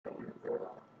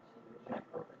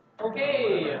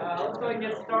Okay, let's go ahead and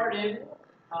get started.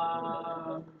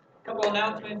 Couple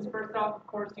announcements. First off, of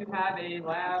course, you have a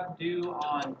lab due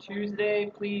on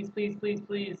Tuesday. Please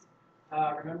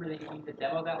remember that you need to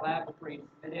demo that lab before you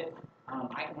submit it.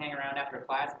 I can hang around after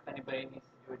class if anybody needs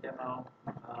to do a demo,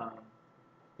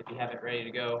 if you have it ready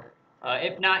to go.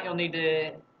 If not, you'll need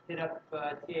to hit up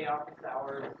TA office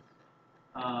hours.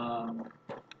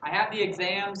 I have the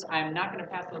exams. I'm not going to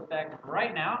pass those back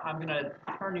right now. I'm going to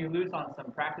turn you loose on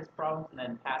some practice problems and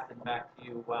then pass them back to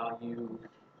you while you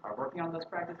are working on those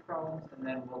practice problems. And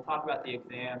then we'll talk about the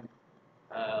exam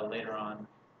later on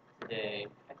today.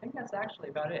 I think that's actually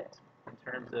about it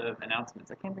in terms of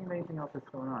announcements. I can't think of anything else that's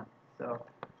going on. So,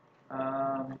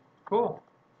 cool.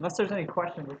 Unless there's any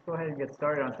questions, let's go ahead and get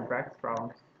started on some practice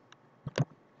problems.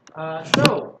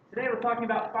 So, today we're talking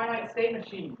about finite state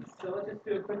machines. So let's just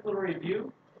do a quick little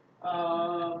review.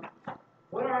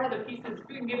 What are the pieces?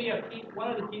 Who can give me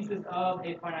one of the pieces of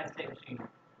a finite state machine?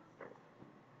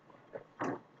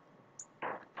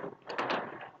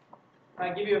 If I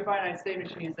give you a finite state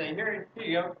machine and say, here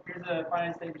you go, here's a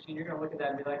finite state machine, you're going to look at that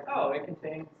and be like, oh, it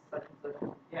contains such and such.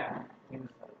 Yeah.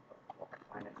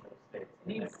 It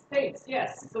needs states,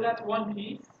 yes. So that's one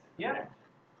piece. Yeah.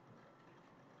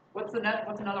 What's another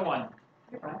one?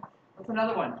 What's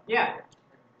another one? Yeah.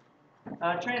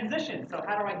 Transition. So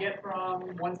how do I get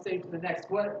from one state to the next?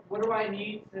 What do I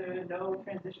need to know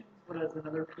transitions? What is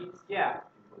another piece? Yeah.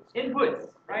 Inputs,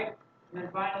 right? And then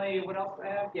finally, what else do I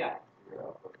have? Yeah.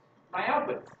 My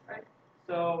outputs, right?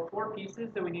 So 4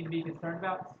 pieces that we need to be concerned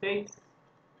about: states,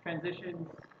 transitions,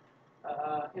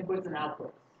 inputs, and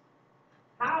outputs.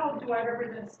 How do I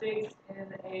represent states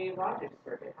in a logic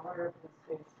circuit? How do I represent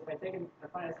states? If I take a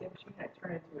finite state machine, I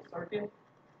turn it into a circuit.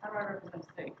 How do I represent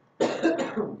state?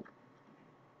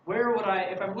 Where would I,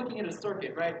 if I'm looking at a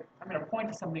circuit, right, I'm going to point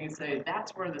to something and say,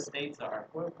 that's where the states are.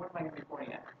 What am I going to be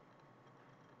pointing at?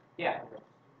 Yeah.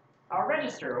 A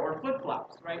register or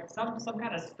flip-flops, right? Some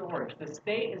kind of storage. The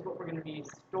state is what we're going to be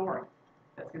storing.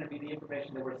 That's going to be the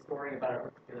information that we're storing about a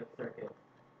particular circuit,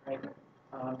 right?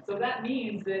 So that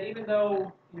means that even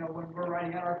though, when we're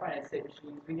writing out our finite state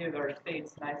machines, we give our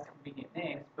states nice, convenient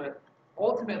names, but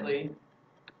ultimately,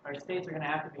 our states are going to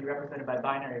have to be represented by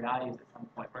binary values at some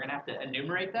point. We're going to have to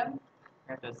enumerate them.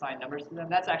 We're going to have to assign numbers to them.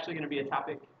 That's actually going to be a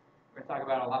topic we're going to talk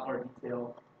about in a lot more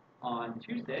detail on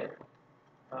Tuesday.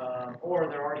 Or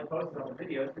they're already posted on the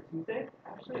videos for Tuesday,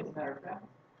 actually, as a matter of fact.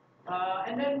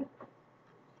 And then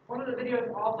one of the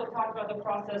videos also talks about the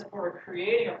process for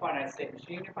creating a finite state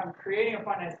machine. If I'm creating a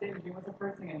finite state machine, what's the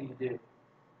first thing I need to do?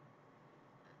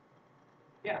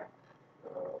 Yeah.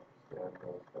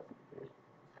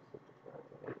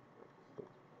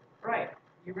 Right.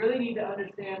 You really need to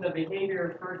understand the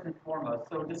behavior first and foremost.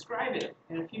 So describe it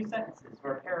in a few sentences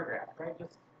or a paragraph, right?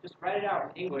 Just write it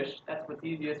out in English. That's what's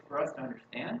easiest for us to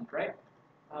understand, right?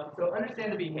 So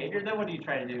understand the behavior. Then what do you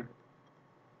try to do?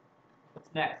 What's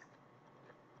next?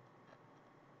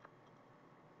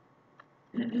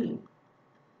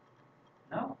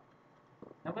 No?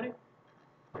 Nobody?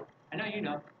 I know you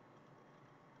know.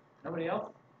 Nobody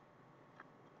else?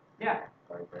 Yeah.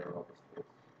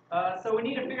 So we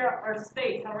need to figure out our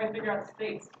states. How do I figure out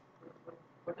states?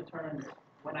 What determines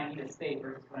when I need a state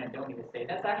versus when I don't need a state?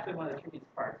 That's actually one of the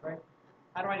trickiest parts, right?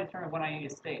 How do I determine when I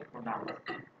need a state or not?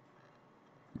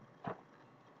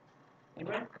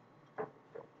 Anybody?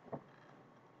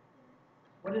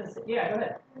 What is? Yeah, go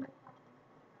ahead.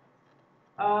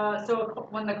 So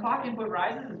when the clock input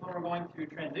rises is when we're going to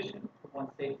transition from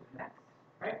one state to the next,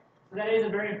 right? So that is a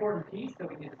very important piece that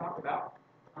we need to talk about.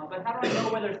 But how do I know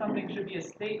whether something should be a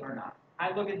state or not?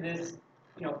 I look at this,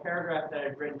 paragraph that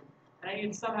I've written, and I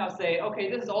need to somehow say, okay,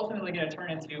 this is ultimately going to turn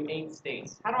into 8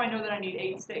 states. How do I know that I need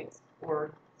 8 states,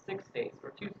 or 6 states,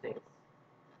 or 2 states?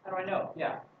 How do I know?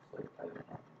 Yeah.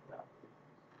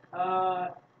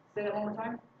 Say that one more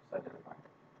time.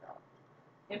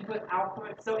 Input,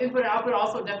 output. So input and output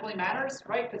also definitely matters,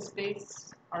 right? Because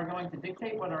states are going to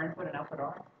dictate what our input and output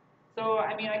are. So,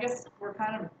 I guess we're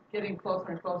kind of getting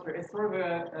closer and closer. It's sort of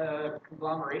a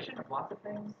conglomeration of lots of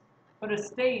things. But a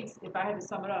state, if I had to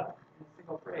sum it up in a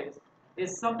single phrase,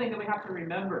 is something that we have to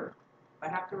remember. If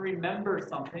I have to remember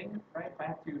something, right? If I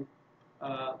have to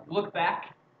look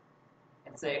back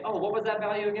and say, oh, what was that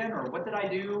value again? Or what did I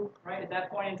do, right, at that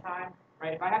point in time?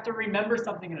 Right? If I have to remember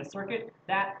something in a circuit,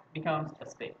 that becomes a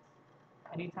state.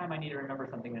 Anytime I need to remember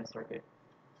something in a circuit.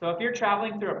 So if you're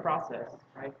traveling through a process,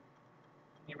 right,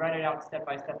 you write it out step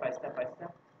by step by step by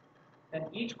step, then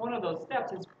each one of those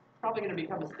steps is probably going to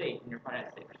become a state in your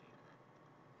finite state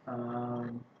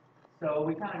machine. So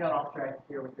we kind of got off track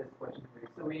here with this question.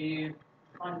 So we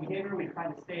defined behavior, we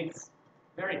defined the states.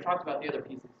 We already talked about the other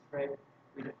pieces, right?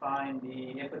 We define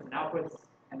the inputs and outputs,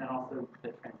 and then also the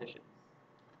transitions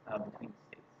between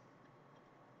states.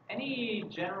 Any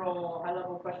general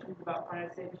high-level questions about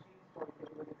finite state machines before we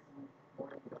take a look at some more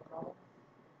detailed problems?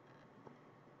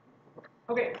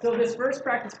 Okay, so this first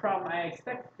practice problem I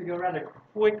expect to go rather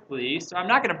quickly, so I'm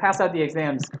not going to pass out the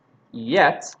exams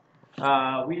yet.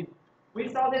 We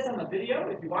saw this on the video.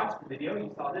 If you watched the video,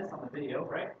 you saw this on the video,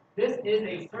 right? This is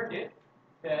a circuit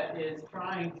that is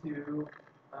trying to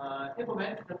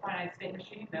implement the finite state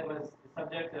machine that was the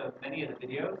subject of many of the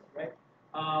videos, right?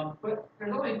 But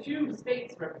there's only two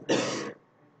states represented here.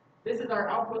 This is our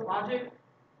output logic.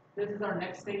 This is our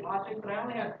next state logic, but I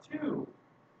only have two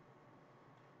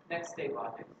next state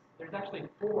logics. There's actually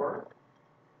four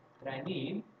that I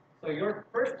need. So your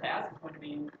first task is going to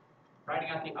be writing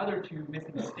out the other two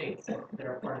missing states that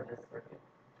are part of this circuit.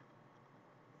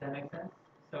 Does that make sense?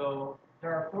 So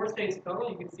there are four states total.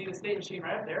 You can see the state machine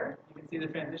right up there. You can see the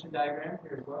transition diagram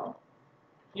here as well.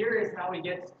 Here is how we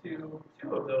get to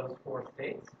two of those four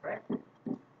states, right?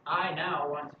 I now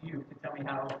want you to tell me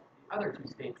how the other two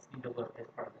states need to look as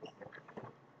part of this circuit.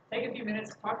 Take a few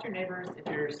minutes, talk to your neighbors.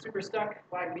 If you're super stuck,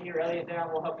 flag me or Elliot down.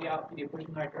 We'll help you out, give you a push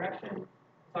in the right direction.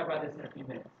 Talk about this in a few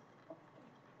minutes.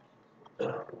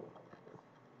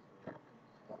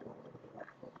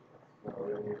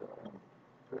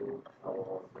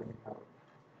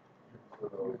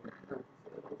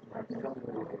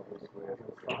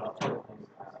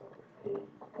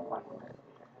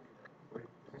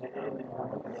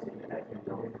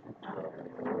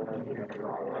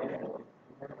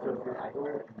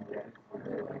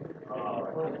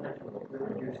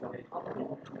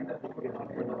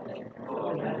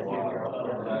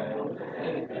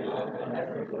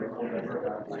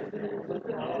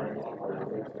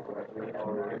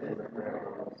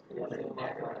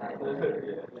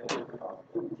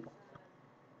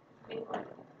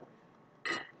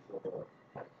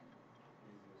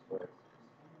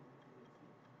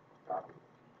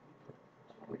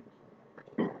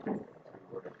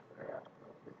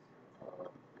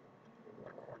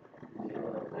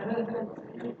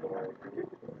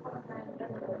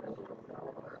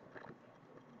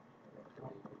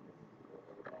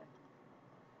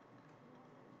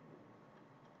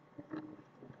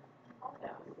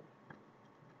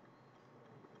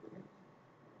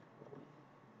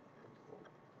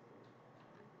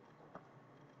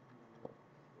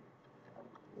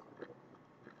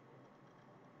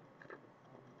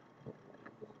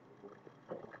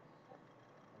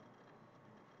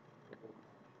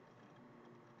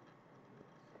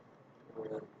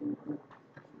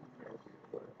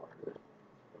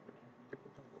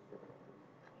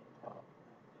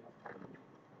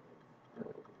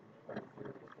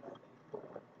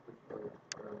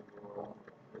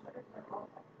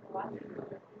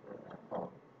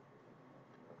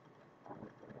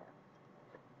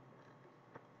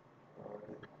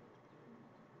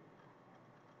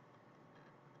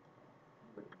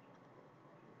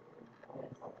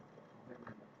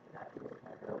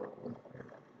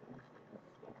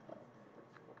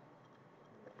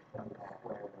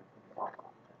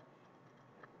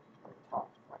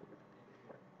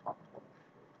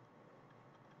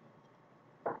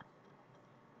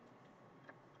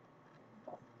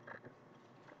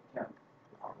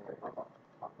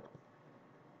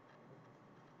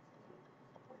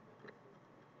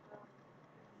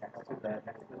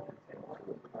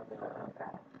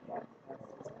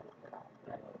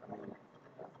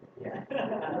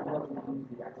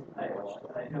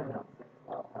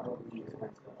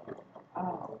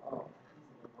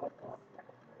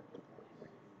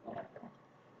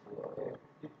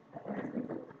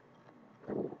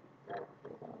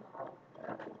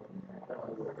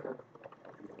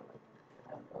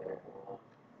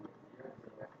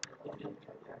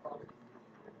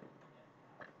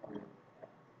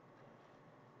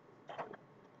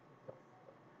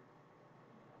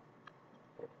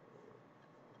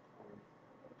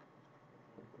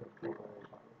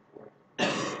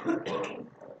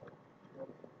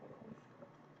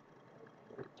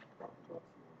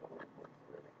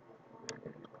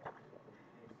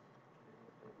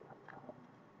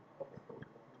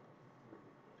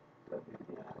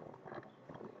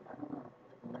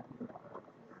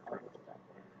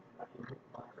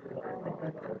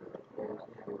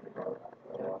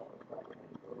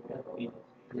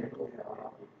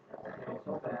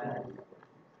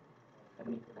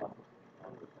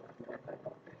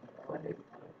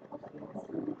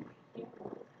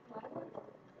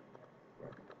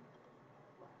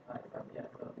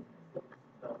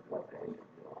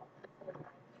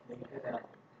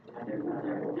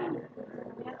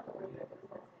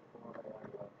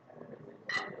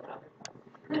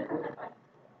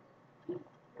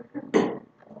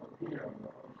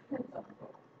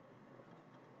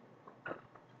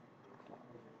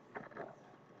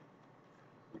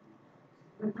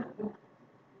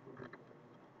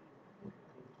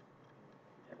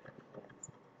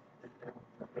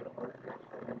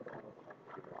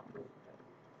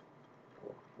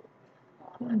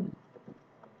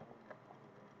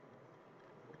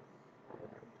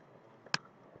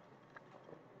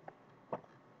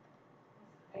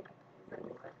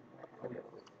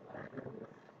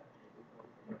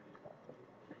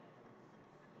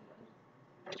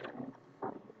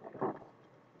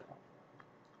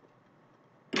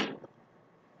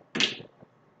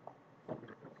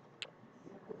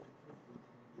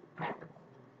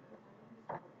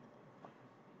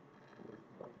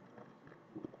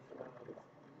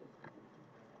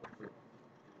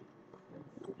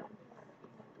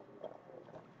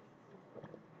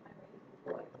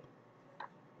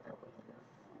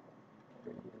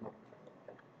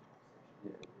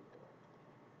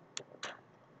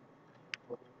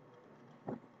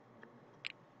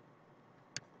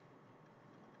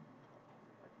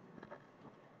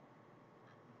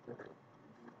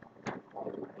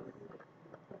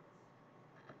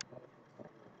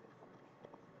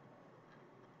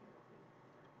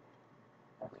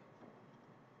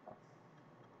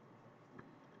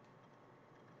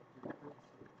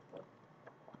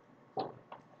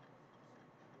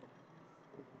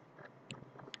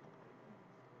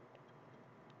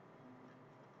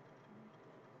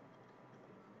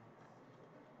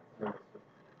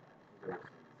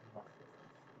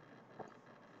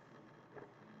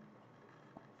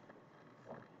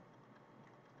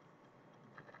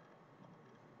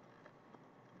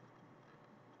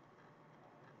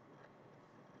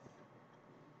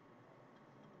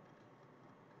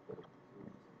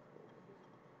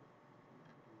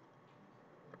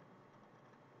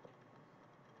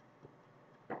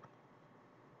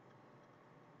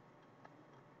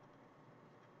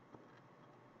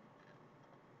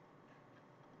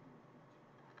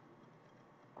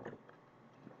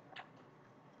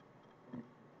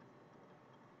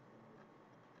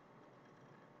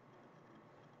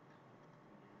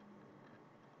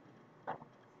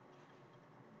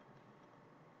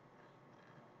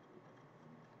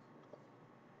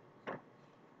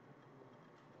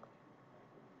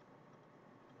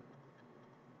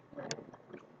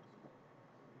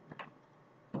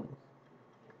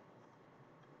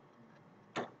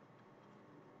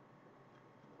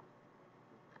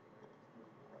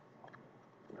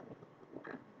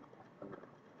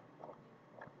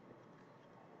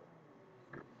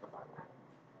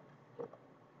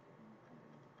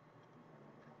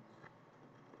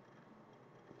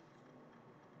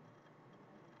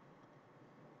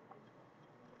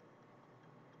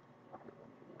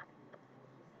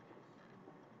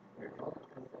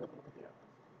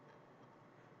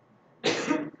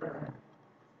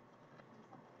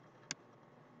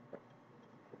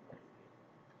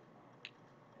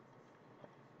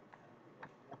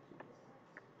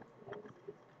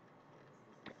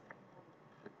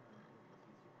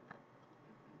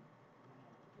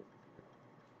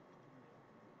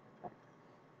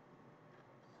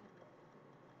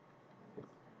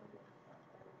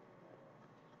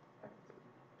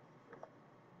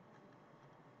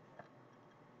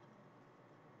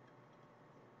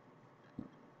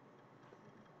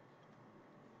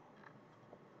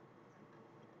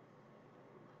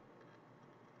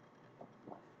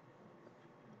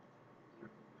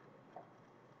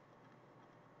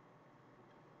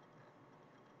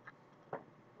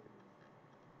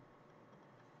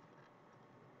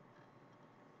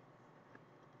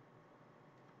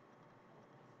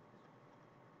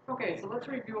 Okay, so let's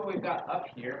review what we've got up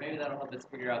here. Maybe that'll help us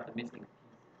figure out the missing pieces.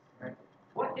 Right?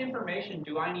 What information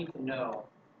do I need to know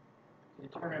to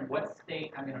determine what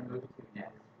state I'm going to move to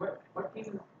next? What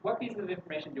pieces of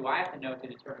information do I have to know to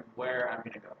determine where I'm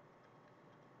going to go?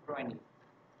 What do I need?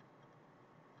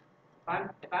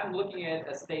 If I'm looking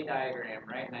at a state diagram,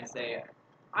 right, and I say,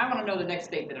 I want to know the next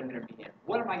state that I'm going to be in,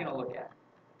 what am I going to look at?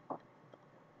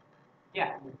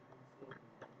 Yeah.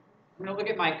 I'm going to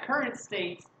look at my current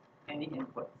state and the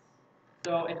inputs.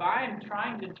 So if I'm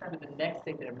trying to determine the next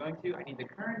state that I'm going to, I need the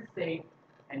current state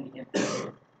and the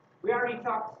inputs. We already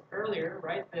talked earlier,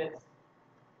 right, that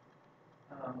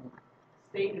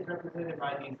state is represented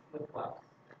by these flip-flops.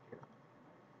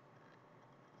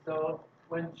 So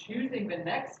when choosing the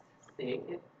next state,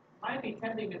 it might be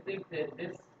tempting to think that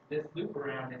this loop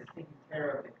around is taking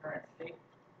care of the current state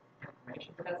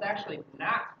information, but that's actually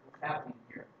not what's happening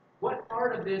here. What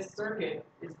part of this circuit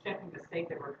is checking the state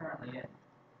that we're currently in?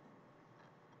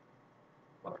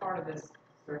 What part of this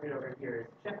circuit over here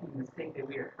is checking the state that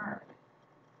we are currently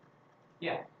in?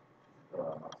 Yeah.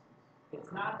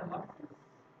 It's not the muxes.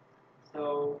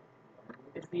 So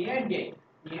it's the AND gate.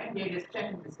 The AND gate is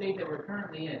checking the state that we're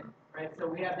currently in, right? So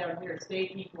we have down here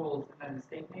state equals and then the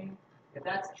state name. If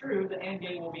that's true, the AND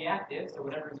gate will be active. So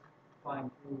whatever's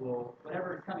flying through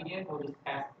whatever's coming in will just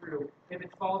pass through. If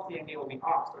it's false, the AND gate will be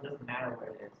off. So it doesn't matter where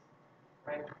it is,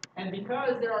 right? And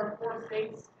because there are 4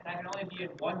 states and I can only be in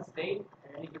one state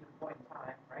at any given point in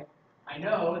time, right? I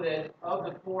know that of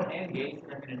the 4 AND gates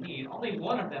that I'm going to need, only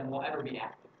one of them will ever be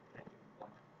active at any given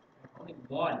point. Only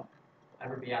one will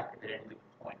ever be active at any given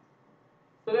point.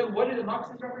 So then what do the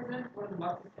muxes represent? What are the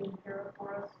muxes taking care of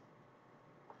for us?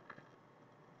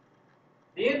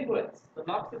 The inputs. The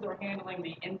muxes are handling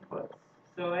the inputs.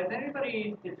 So has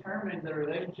anybody determined the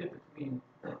relationship between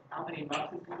how many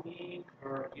muxes you need,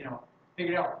 or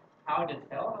figured out how to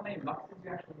tell how many muxes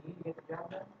you actually need to get the job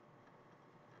done?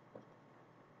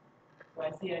 So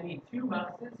I see I need 2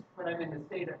 muxes when I'm in the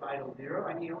state of idle 0.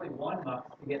 I need only 1 mux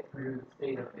to get through the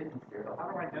state of busy 0. How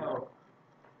do I know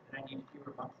that I need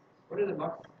fewer muxes? What are the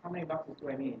muxes? How many muxes do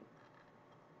I need?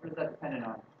 What is that dependent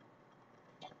on?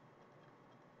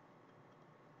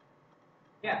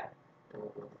 Yeah.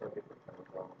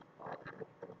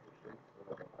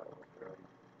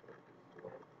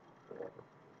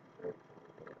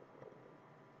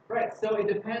 Right, so it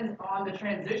depends on the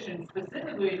transition.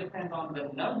 Specifically, it depends on the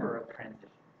number of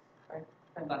transitions. Right? It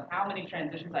depends on how many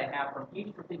transitions I have from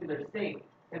each particular state.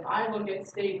 If I look at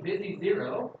state busy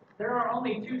 0, there are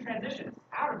only 2 transitions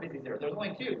out of busy 0. There's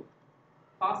only 2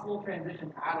 possible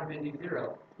transitions out of busy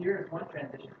 0. Here's one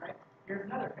transition, right? Here's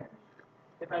another transition.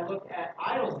 If I look at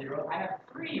idle 0, I have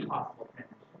 3 possible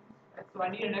transitions. Right? So I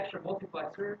need an extra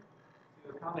multiplexer to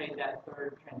accommodate that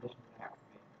 3rd transition that I have to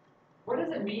make. What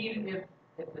does it mean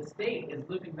if the state is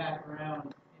looping back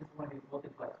around into one of these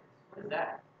multiplexers? What is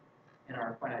that in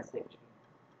our finite state machine?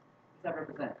 What does that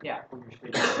represent? Yeah,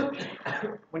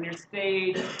 when your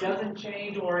state doesn't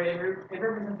change, or it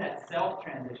represents that self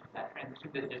transition, that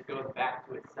transition that just goes back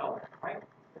to itself, right?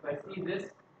 If I see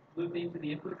this looping to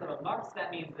the inputs of a mux,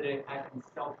 that means that I can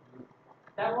self loop.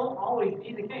 That won't always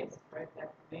be the case, right?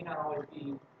 That may not always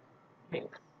be the case.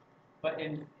 But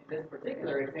in this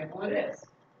particular example, it is.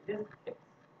 It is the case.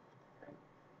 Right?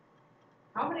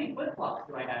 How many flip-flops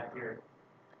do I have here?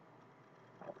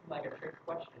 That seems like a trick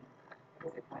question. I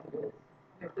guess it kind of is.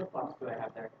 How many flip-flops do I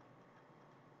have there?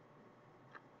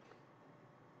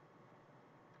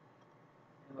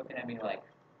 You're looking at me like,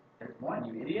 there's one,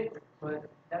 you idiot. But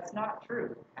that's not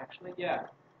true. Actually, yeah.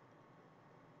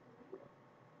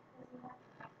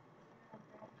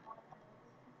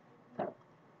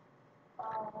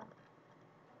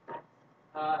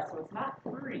 So it's not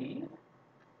 3. It's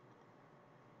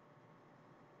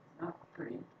not 3.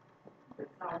 But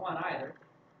it's not 1 either.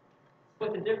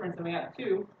 Split the difference and we have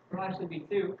 2. It'll actually be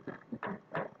 2.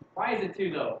 Why is it 2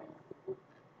 though?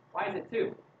 Why is it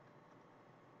 2?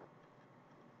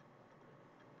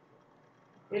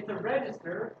 It's a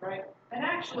register, right? And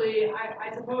actually,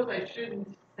 I suppose I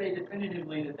shouldn't say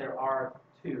definitively that there are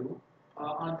 2.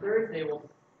 On Thursday, or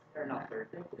not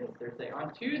Thursday, today's Thursday.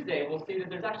 On Tuesday, we'll see that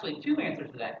there's actually 2 answers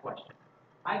to that question.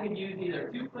 I could use either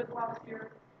 2 flip-flops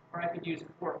here, or I could use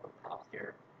 4 flip-flops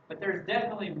here. But there's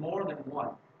definitely more than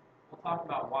 1. We'll talk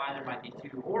about why there might be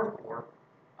 2 or 4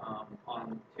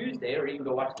 on Tuesday, or you can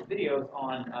go watch the videos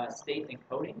on state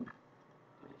encoding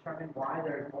to determine why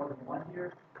there's more than 1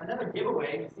 here. Another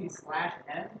giveaway, you see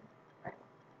 /n, right?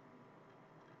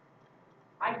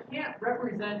 I can't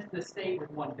represent the state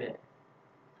with 1 bit.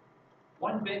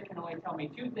 1 bit can only tell me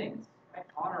 2 things, right?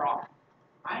 On or off.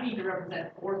 I need to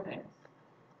represent 4 things. I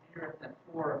need to represent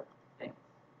 4 things.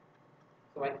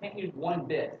 So So I can't use 1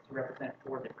 bit to represent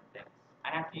 4 different things. I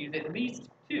have to use at least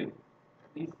 2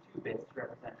 bits to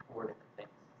represent 4 different things.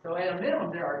 So at a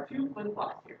minimum, there are 2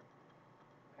 flip-flops here.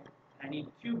 Okay? I need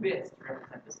 2 bits to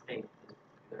represent the state of this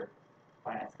particular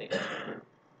finite state.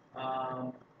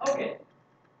 Okay.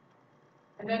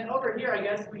 And then over here, I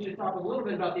guess we should talk a little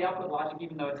bit about the output logic,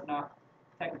 even though it's not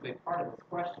technically part of this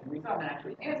question. We still haven't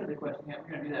actually answered the question yet.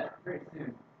 We're going to do that very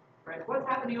soon. Right? What's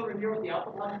happening over here with the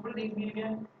output logic? What do these mean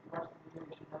again? If you watched the video,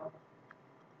 you should know.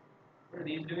 What are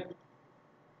these doing?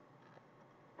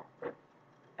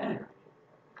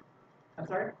 I'm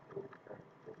sorry?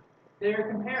 They're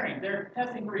comparing. They're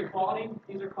testing for equality.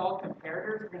 These are called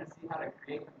comparators. We're going to see how to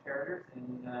create comparators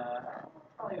in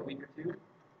probably a week or 2.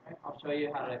 Right? I'll show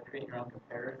you how to create your own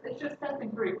comparators. It's just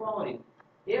testing for equality.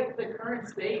 If the current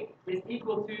state is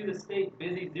equal to the state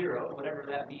busy 0, whatever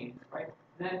that means, right?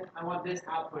 Then I want this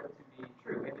output to be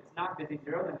true. If it's not busy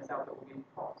 0, then this output will be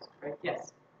false, right?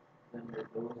 Yes? Then there's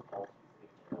those false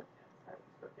states and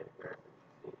start getting where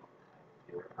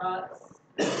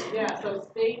Yeah, so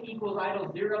state equals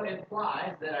idle 0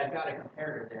 implies that I've got a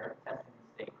comparator there testing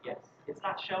the state. Yes. It's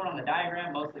not shown on the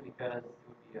diagram, mostly because it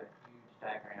would be a huge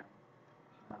diagram.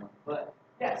 But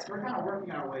yes, we're kind of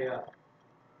working our way up.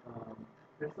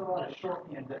 There's still a lot of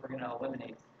shorthands that we're going to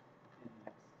eliminate in the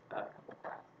next couple of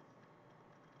classes.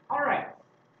 All right,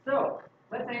 so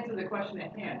let's answer the question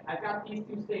at hand. I've got these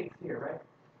 2 states here, right?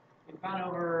 We've gone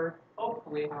over,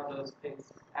 hopefully, how those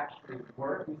states actually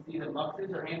work. We see the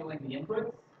muxes are handling the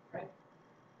inputs, right?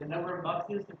 The number of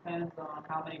muxes depends on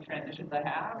how many transitions I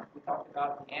have. We talked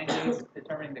about the AND gates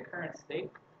determining the current state,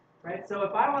 right? So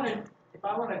if I want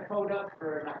to code up,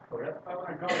 or not code up, if I want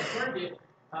to draw a circuit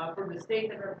for the state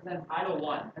that represents idle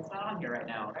 1, that's not on here right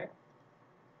now, right?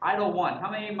 Idle 1, how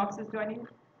many muxes do I need?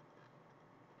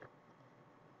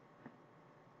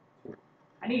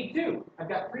 I need 2. I've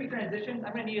got 3 transitions.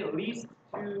 I'm going to need at least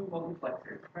 2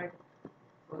 multiplexers, right?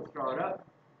 So let's draw it up.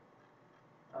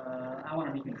 I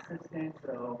want to be consistent,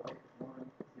 so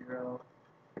 1, 0,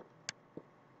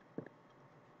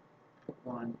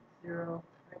 1, 0.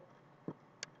 Right?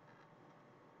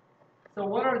 So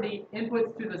what are the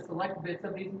inputs to the select bits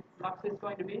of these muxes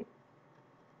going to be?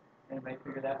 Anybody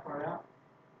figure that part out?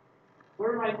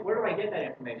 Where do I get that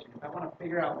information? If I want to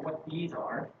figure out what these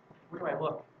are, where do I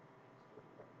look?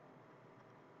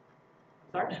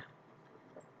 Sorry?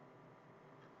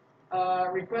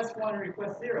 Request 1 and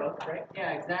request 0, right?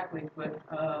 Yeah, exactly. But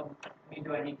I mean,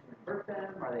 do I need to invert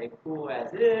them? Are they cool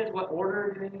as is? What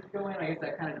order do they need to go in? I guess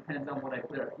that kind of depends on what I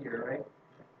put up here, right?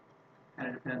 Kind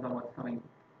of depends on what's coming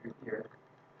through here,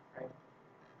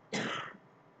 right?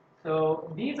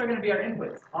 So these are going to be our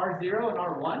inputs, R0 and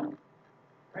R1,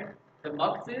 right? The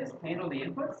muxes handle the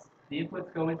inputs. The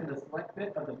inputs go into the select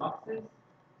bit of the muxes.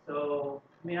 So,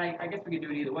 I mean, I guess we could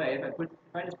do it either way. If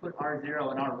I just put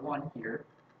R0 and R1 here,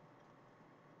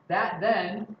 that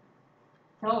then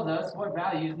tells us what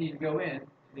values need to go in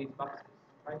to these muxes,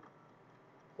 right?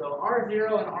 So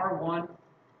R0 and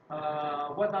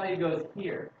R1, what value goes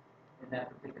here in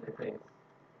that particular case?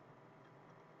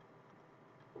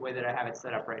 The way that I have it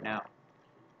set up right now.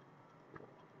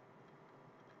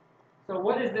 So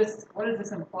what does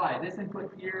this imply? This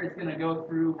input here is going to go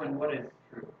through when what is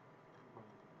true?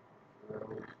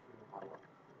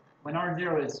 When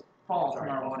R0 is false and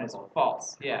R1 is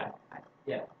false. Yeah.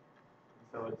 Yeah.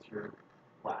 So it's your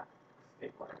flat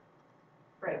state line.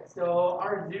 Right. So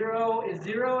R0 is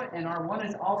 0 and R1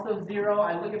 is also 0.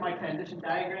 I look at my transition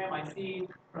diagram. I see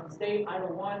from state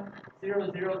idle 1,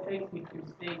 0, 0 takes me to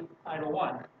state idle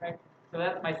 1. Right. So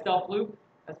that's my self loop.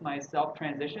 That's my self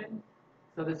transition.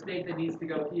 So the state that needs to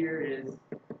go here is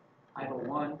idle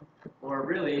 1, or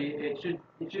really it should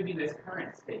be this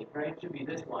current state, right? It should be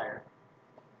this wire.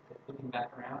 Looking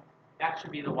back around, that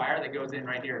should be the wire that goes in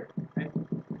right here. Right?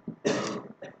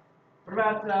 What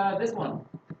about this one?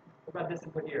 What about this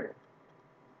input here?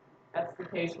 That's the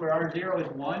case where R0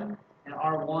 is 1 and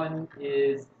R1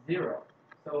 is 0.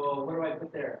 So what do I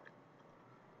put there?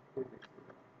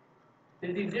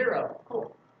 Busy 0.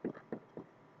 Cool.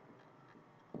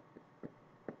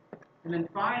 And then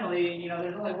finally,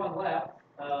 there's only one left,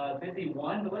 busy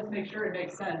 1, but let's make sure it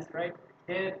makes sense, right?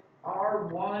 If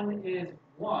R1 is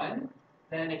 1,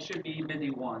 then it should be busy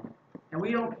 1. And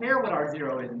we don't care what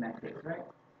R0 is in that case, right?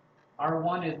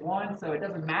 R1 is 1, so it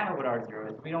doesn't matter what R0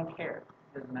 is. We don't care.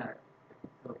 It doesn't matter.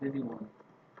 So busy 1.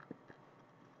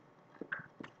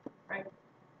 Right?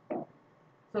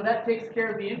 So that takes care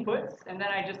of the inputs, and then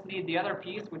I just need the other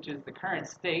piece, which is the current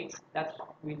state. That's,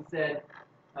 we said,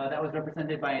 that was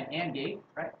represented by an AND gate,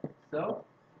 right? So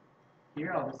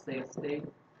here I'll just say state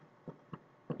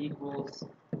equals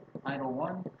idle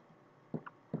 1,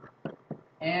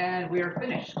 And we are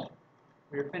finished.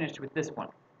 We are finished with this one,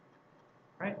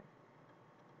 right?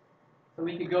 So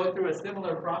we could go through a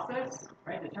similar process,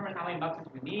 right? Determine how many muxes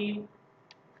we need.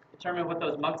 Determine what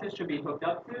those muxes should be hooked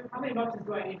up to. How many muxes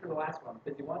do I need for the last one?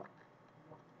 51?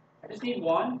 I just need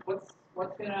one. What's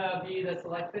going to be the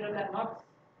select bit of that mux?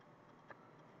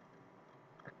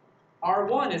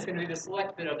 R1 is going to be the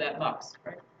select bit of that mux,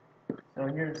 right? So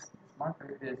here's this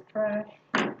marker is trash.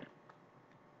 This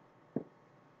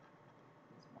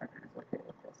marker is okay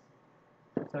with this.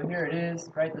 So here it is,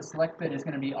 right? The select bit is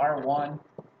going to be R1.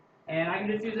 And I can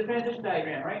just use a transition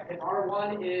diagram, right? If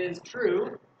R1 is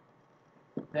true,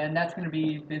 then that's going to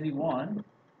be busy 1.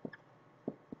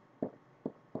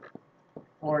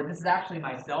 Or this is actually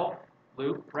my self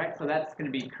loop, right? So that's going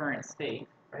to be current state,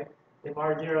 right? If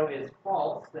R0 is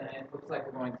false, then it looks like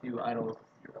we're going to idle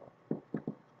 0.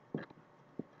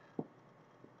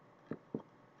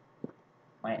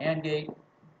 My AND gate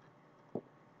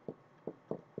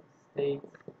state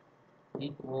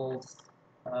equals,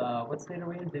 what state are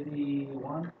we in? Busy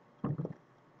 1?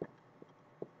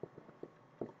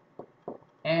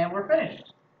 And we're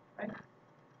finished, right?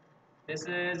 This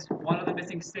is one of the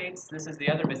missing states. This is the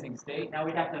other missing state. Now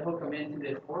we have to hook them into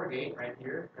this OR gate right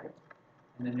here, right?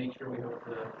 And then make sure we hook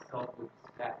the self loops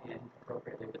back in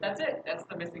appropriately. But that's it. That's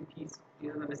the missing piece.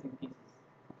 These are the missing pieces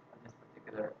of this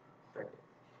particular circuit.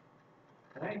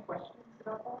 Are there any questions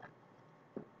about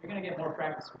that? You're going to get more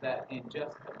practice with that in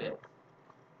just a bit.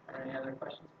 Are there any other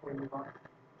questions before we move on?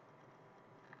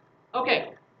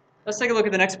 Okay, let's take a look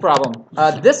at the next problem.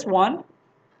 This one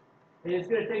is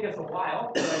going to take us a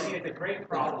while, but I think it's a great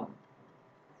problem.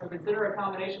 So consider a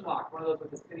combination lock, one of those with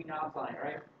the spinning knobs on it,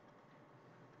 right?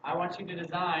 I want you to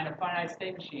design a finite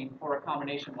state machine for a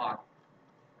combination lock,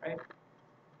 right?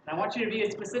 And I want you to be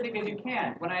as specific as you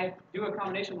can. When I do a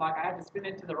combination lock, I have to spin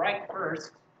it to the right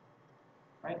first,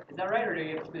 right? Is that right, or do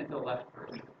you have to spin it to the left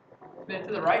first? Spin it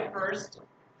to the right first,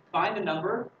 find the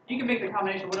number. You can make the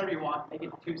combination whatever you want. Make it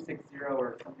 260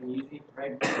 or something easy,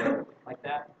 right? Like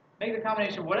that. Make the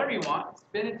combination whatever you want.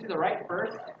 Spin it to the right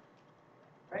first,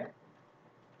 right?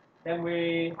 Then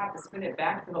we have to spin it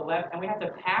back to the left, and we have to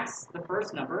pass the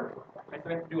first number. Right? So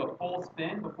we have to do a full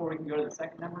spin before we can go to the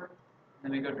second number. And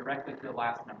then we go directly to the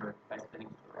last number by spinning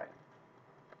to the right.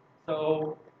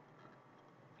 So,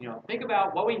 think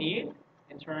about what we need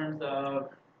in terms of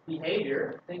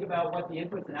behavior. Think about what the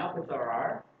inputs and outputs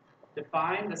are.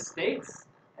 Define the states,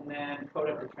 and then code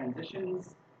up the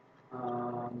transitions.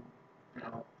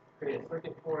 Create a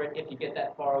circuit for it. If you get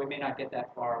that far, we may not get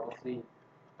that far. We'll see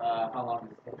how long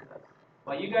this takes us.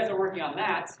 While you guys are working on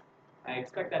that, I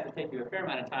expect that to take you a fair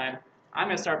amount of time. I'm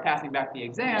going to start passing back the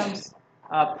exams.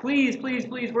 Please, please,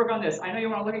 please work on this. I know you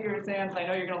want to look at your exams. I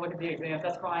know you're going to look at the exams.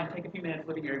 That's fine. Take a few minutes,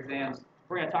 look at your exams.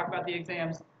 We're going to talk about the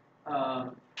exams in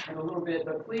a little bit,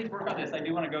 but please work on this. I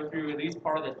do want to go through at least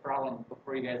part of this problem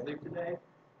before you guys leave today.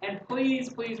 And please,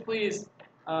 please, please,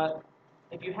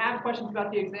 if you have questions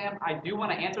about the exam, I do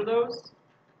want to answer those,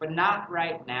 but not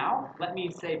right now. Let me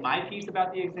say my piece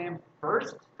about the exam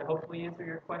first to hopefully answer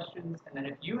your questions. And then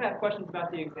if you have questions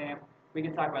about the exam, we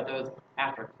can talk about those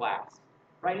after class.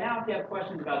 Right now, if you have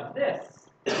questions about this,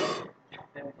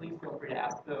 then please feel free to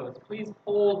ask those. Please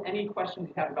hold any questions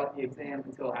you have about the exam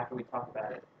until after we talk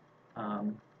about it.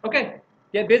 Okay,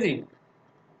 get busy.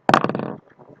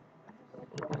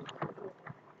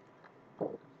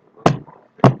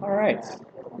 All right,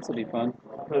 this will be fun.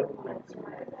 Do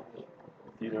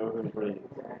you know who's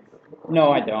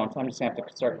No, I don't. I'm just going to have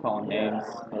to start calling names.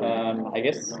 I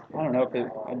guess, I don't know if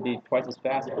it'd be twice as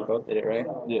fast if we both did it, right?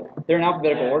 Yeah. They're in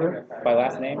alphabetical order by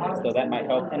last name, so that might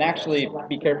help. And actually,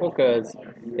 be careful because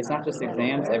it's not just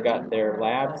exams. I've got their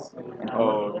labs and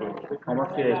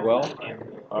homework here as well.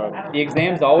 The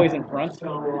exam's always in front,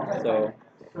 so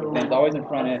the exam's always in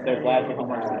front, and if there's labs and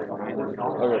homework, it's behind it.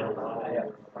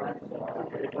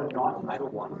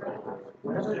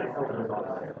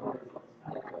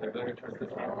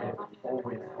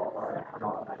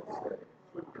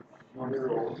 Okay.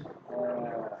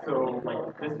 So, like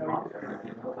this box,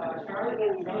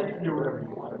 you can do whatever you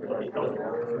want.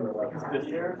 Because this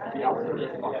here, the output of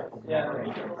this box.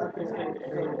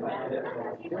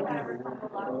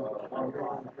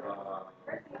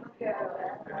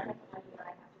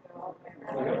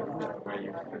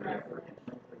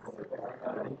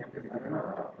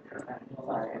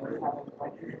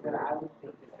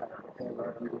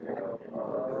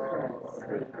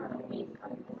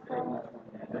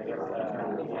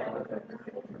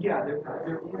 Yeah,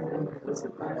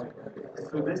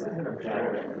 so this is an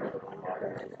objective.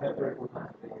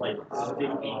 like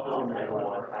sticky or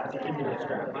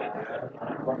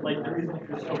but like the reason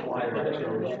for so why that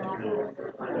shows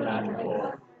the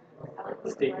magical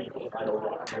state equals idle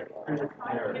one. Here's a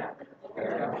compare.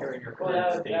 Comparing your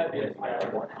current state with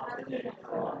idle one.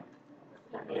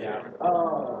 Yeah.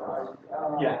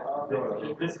 Yeah.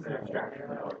 This is an abstraction.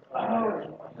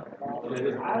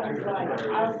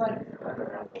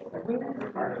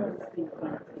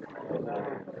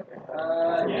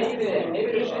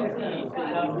 David Shinty.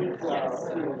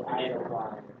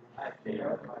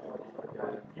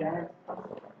 Yes.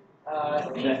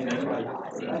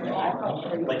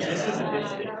 Like this is an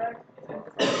instinct.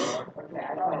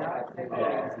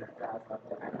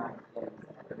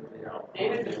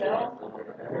 David Patel.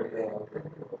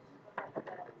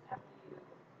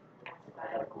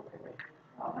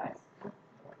 Oh, nice.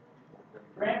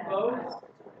 Grant Bowes.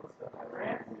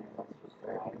 Grant.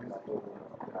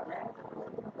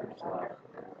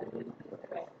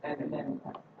 And then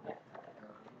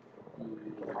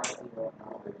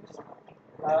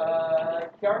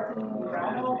Kjartan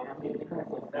Brownell. Did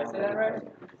I say that right?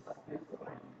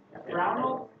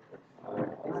 Brownell.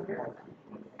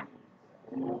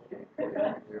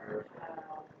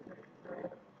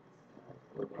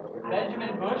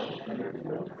 Benjamin Bush.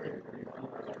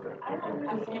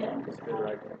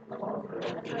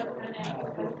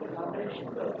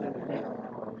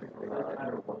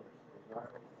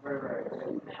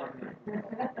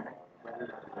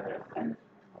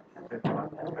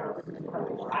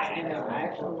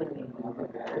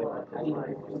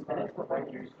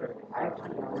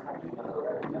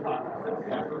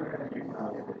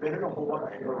 There's a whole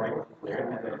bunch of right there,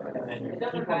 and then you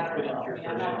keep on fitting your first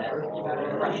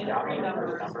number, press down on your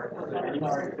first number, and you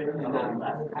start fitting the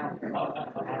left half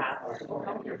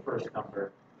of your first number.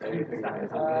 You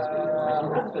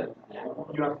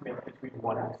have to make between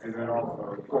 1 and 2, and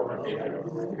also 4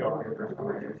 rotations to go on your first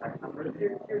number and your second number.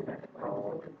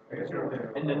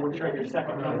 And then when you're at your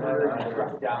second number, you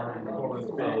press down and you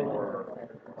spin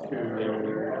to the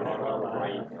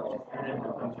right, and then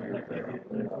onto your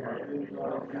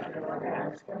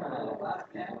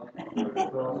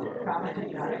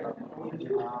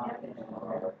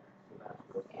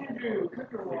Andrew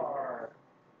Kukerwar.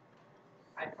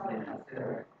 I probably not say that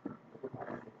right.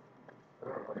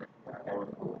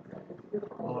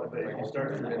 Well, if you start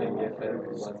submitting it, then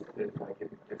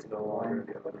it's no longer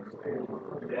the other state.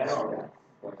 Yeah.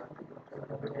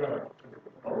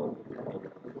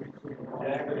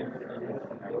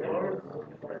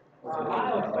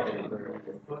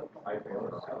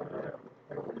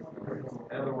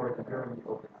 In other words,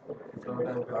 so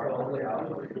then our only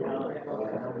output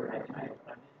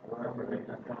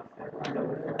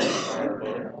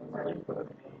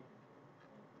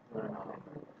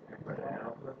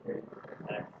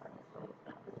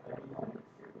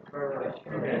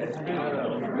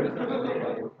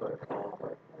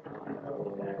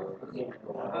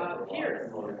Pierce.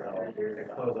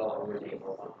 close all the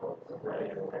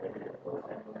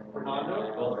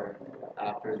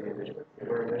after the initial,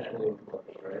 we're initially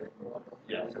right?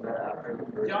 Yes. And then after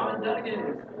the John Duggan.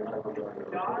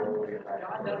 John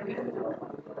Duggan.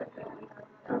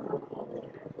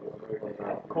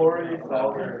 Corey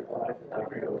Felder.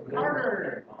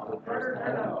 Carter. Carter.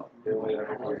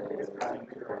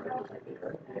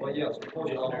 Well, yes,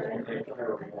 close all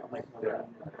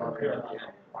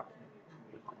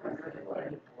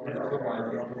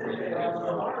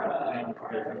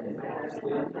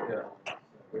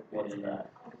What's that?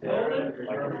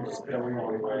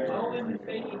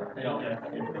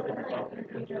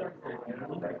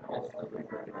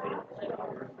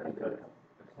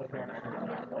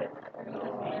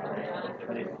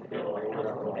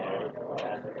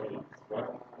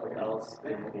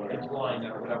 Implying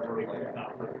that whatever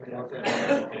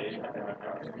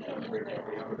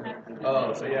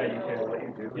Oh, so yeah, you can, what you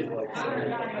do is like,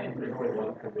 say, you put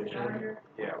one condition,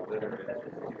 yeah, literally.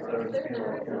 So it's be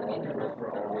like, for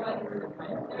all other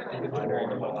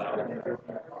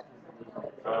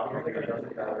I think it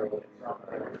doesn't matter what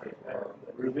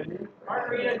Ruben?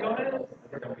 Margarita Gomez.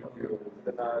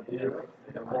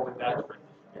 and what would that bring?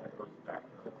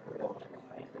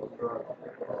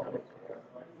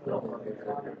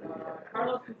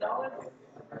 Carlos Gonzalez.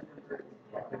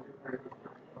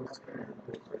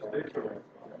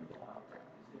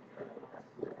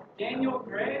 Daniel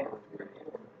Gray.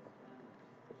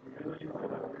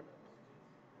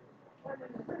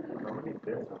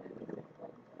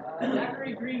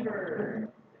 Zachary Greenberg.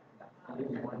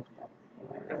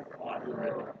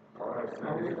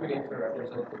 How many we need to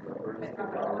represent the numbers in the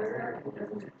dollar?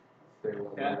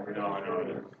 No, it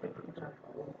is.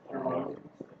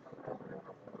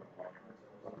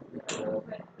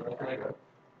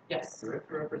 Yes. Do we have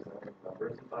to represent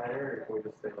numbers in binary, or can we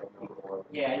just say like number 1?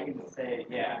 Yeah, you can just say,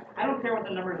 yeah. I don't care what the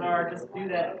numbers are, just do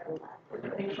that.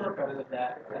 Take shortcuts with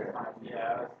that. That's fine. Yeah,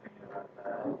 I was thinking about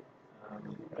that.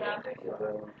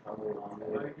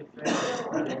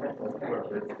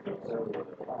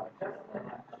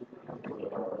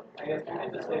 I guess we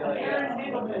could just say like, Aaron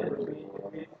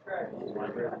Handelman. we describe each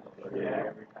number, yeah,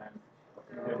 every time.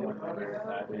 Give one number,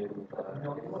 that is,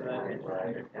 so then it's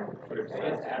right. I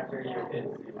guess after you hit,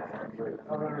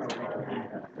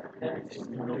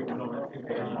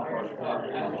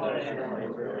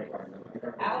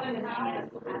 Alan Howard.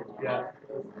 Yeah.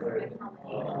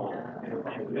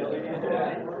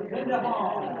 Linda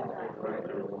Hall.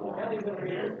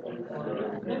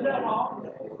 Linda Hall.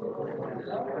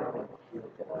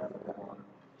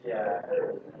 yeah.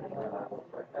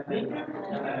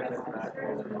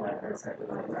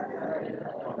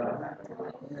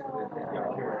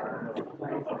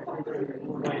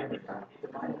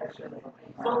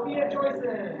 Sophia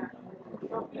Joyson.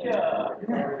 Sophia.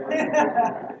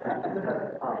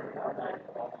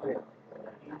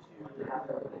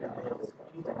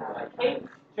 Kate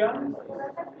Jones.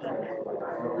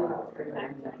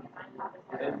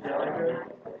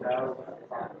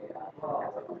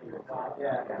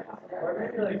 Yeah. Or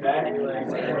maybe like that, you like,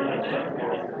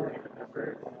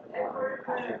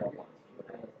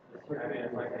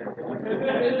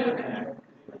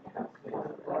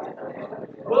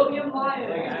 William Lyons.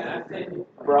 like I'm saying,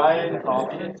 Brian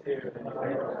Hoffman.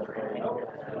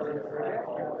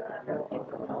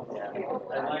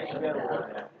 I'd like to be able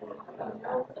to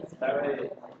that way,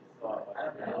 I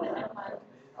don't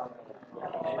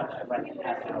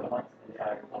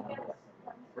know.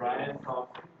 Brian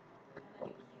Hoffman.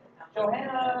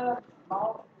 Johanna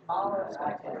Mahler.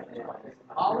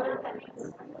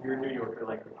 You're New Yorker,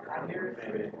 like I'm here.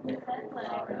 maybe.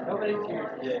 Nobody's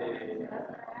here. Yeah.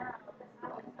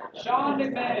 Sean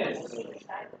McManus.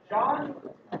 Sean?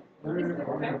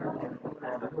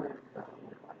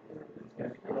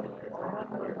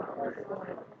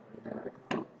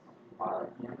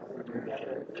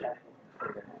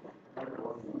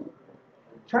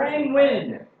 Train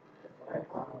Win.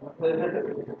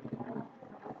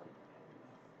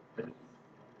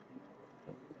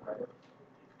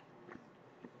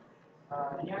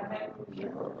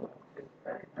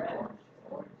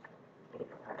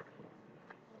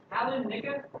 Alan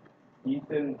Nicka.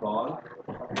 Ethan Vaughn.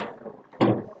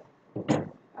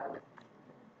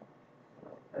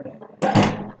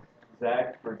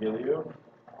 Zach Virgilio.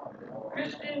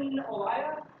 Christian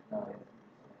Olaya.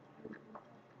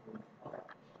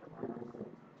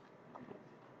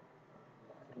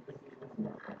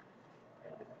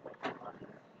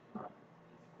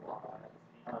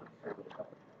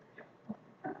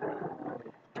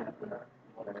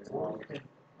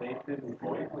 Nathan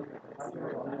Boyd.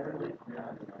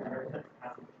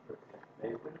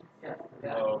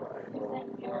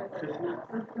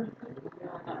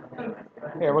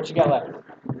 Here, what you got left?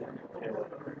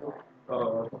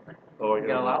 Oh, You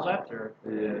got a lot left, or?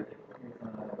 yeah.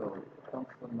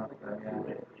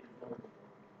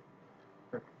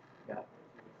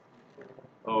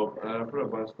 Oh, I put a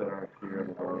bunch that aren't here at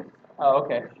the bottom. Oh,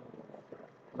 okay.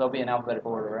 They'll be in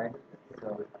alphabetical order, right?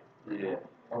 So, Yeah.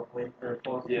 hopefully for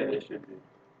close Yeah, to they should be.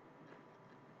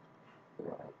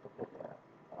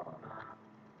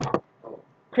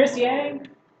 Chris Yang.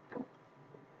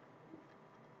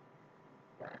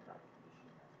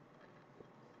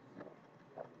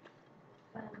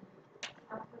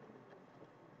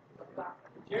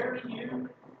 Jeremy Yu.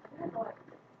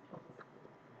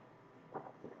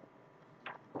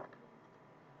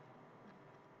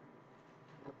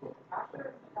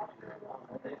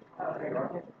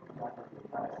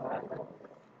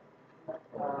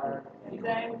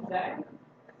 Zhang.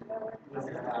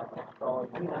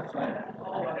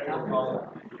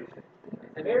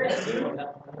 Eric Yu.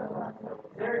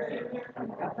 Eric Yu.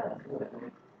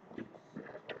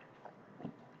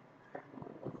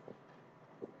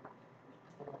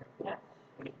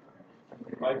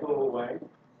 Michael Wang.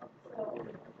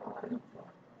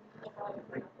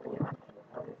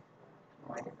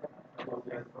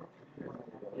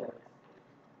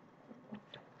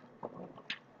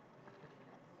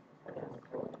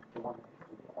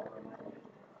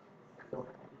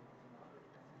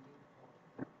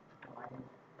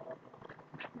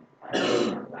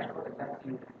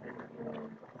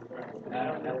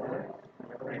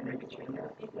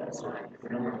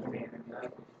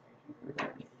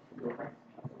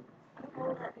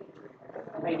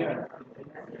 How you doing?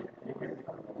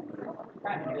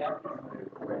 Kind of,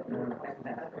 yeah.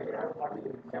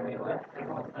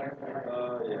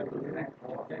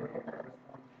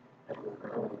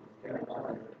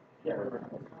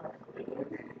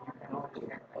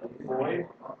 Boy.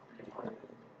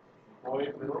 Boy,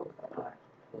 middle.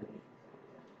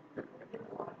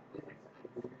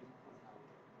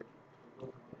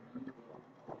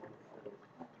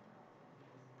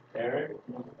 Eric.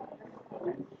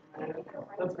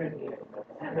 That's great.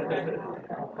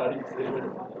 How do you say it?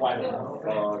 Why? Oh,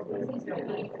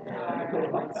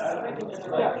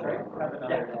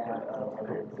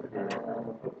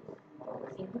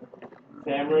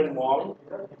 Cameron Wong.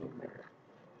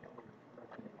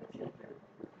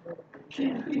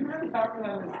 He really talked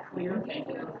about this clear.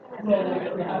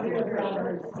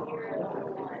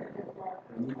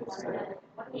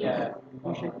 Yeah,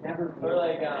 you should never. Or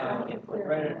like,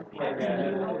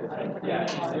 yeah,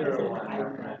 0, 1.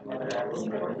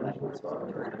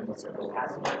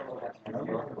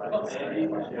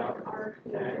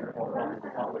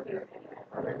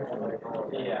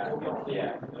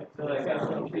 Yeah. So like,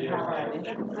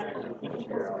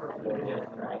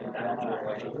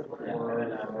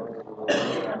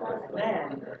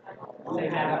 Then they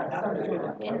have some sort of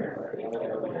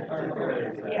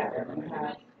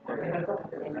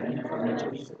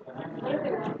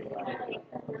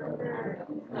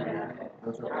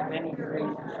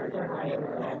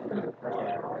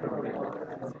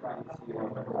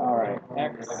All right,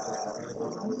 X.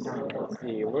 Let's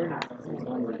see, where?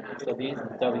 So these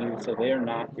W, so they're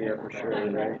not here for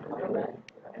sure, right?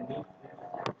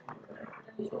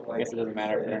 I guess it doesn't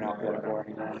matter if they're in alphabetical order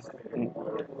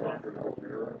anymore.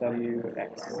 W,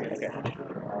 X. Okay.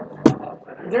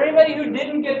 Is there anybody who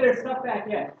didn't get their stuff back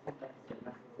yet?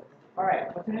 All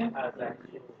right, what's your name? I'm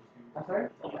sorry?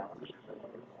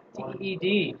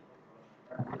 TED.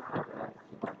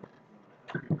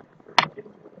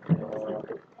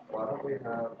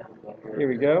 Here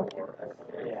we go.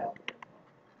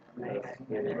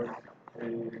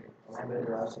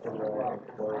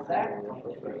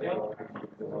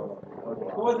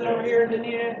 Who was it over here that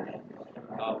needed?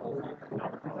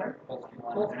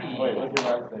 Wait, what's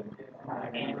your last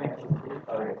name?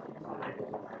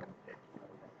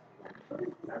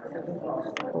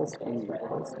 Full speed.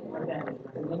 Full speed.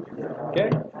 Okay.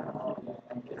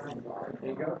 There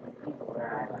you go.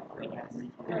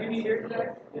 Did you need yours today?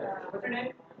 What's your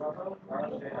name?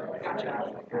 Gotcha.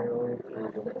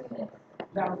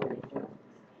 I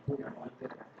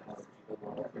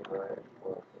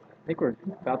think we're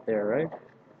about there, right?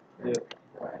 Yeah.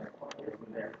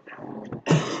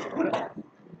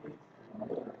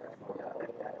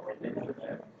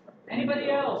 Anybody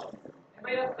else?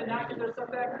 Anybody else did not get their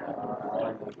stuff back?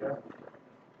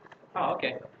 Oh,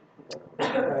 okay.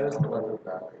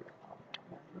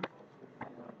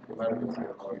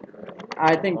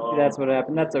 I think that's what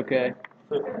happened. That's okay.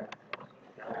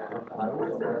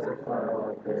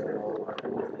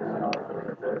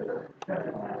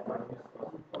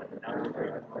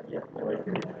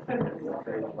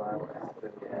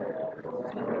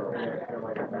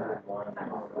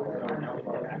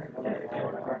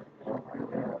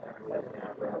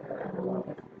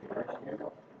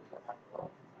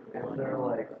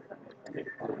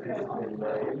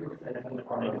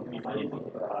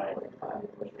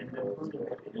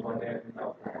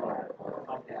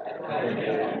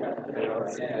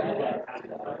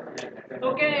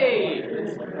 Okay,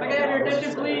 if I can have your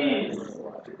attention, please.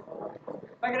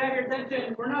 If I can have your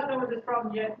attention, we're not done with this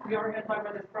problem yet. We are going to talk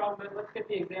about this problem, but let's get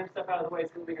the exam stuff out of the way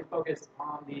so that we can focus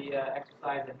on the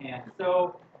exercise at hand.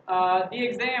 So the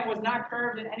exam was not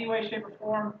curved in any way, shape, or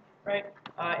form, right?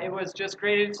 It was just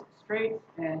graded straight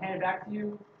and handed back to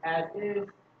you as is.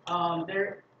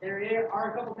 There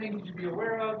are a couple things you should be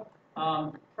aware of.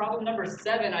 Problem number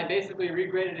 7, I basically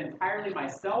regraded entirely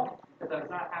myself because I was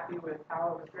not happy with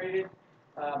how it was graded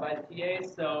by the TA.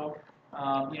 So,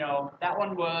 that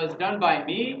one was done by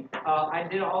me. I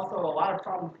did also a lot of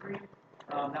problem 3.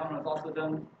 That one was also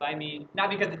done by me, not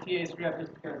because the TA screwed up,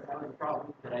 just because that was a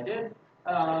problem that I did.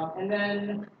 And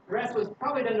then the rest was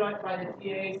probably done by the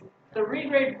TAs. The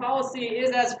regrade policy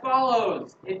is as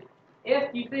follows.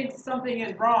 If you think something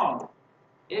is wrong,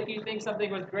 if you think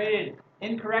something was graded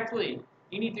incorrectly,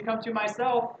 you need to come to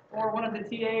myself or one of the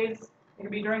TAs. It can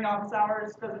be during office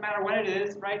hours, doesn't matter when it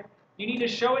is, right? You need to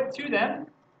show it to them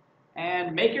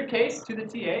and make your case to the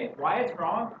TA why it's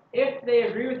wrong. If they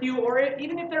agree with you, or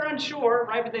even if they're unsure,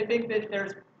 right, but they think that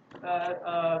there's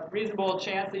a reasonable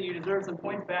chance that you deserve some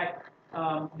points back,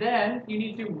 then you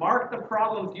need to mark the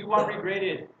problems you want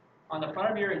regraded on the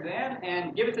front of your exam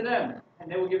and give it to them.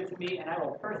 And they will give it to me, and I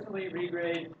will personally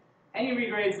regrade any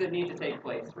regrades that need to take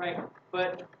place, right?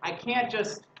 But I can't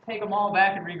just take them all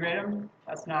back and regrade them.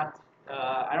 That's not,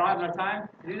 I don't have enough time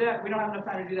to do that. We don't have enough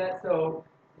time to do that, so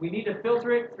we need to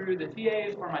filter it through the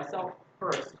TAs or myself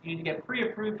first. You need to get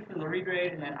pre-approved for the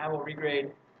regrade, and then I will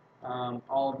regrade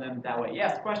all of them that way.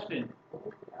 Yes, question?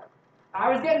 I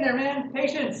was getting there, man.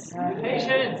 Patience.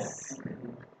 Patience.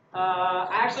 I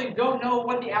actually don't know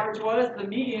what the average was. The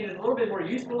median is a little bit more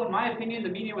useful. In my opinion, the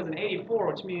median was an 84,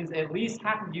 which means at least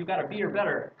half of you got a B or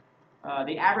better.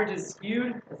 The average is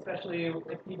skewed, especially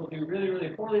if people do really, really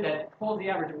poorly. That pulls the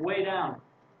average way down.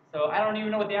 So I don't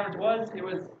even know what the average was. It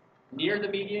was near the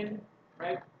median,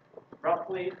 right?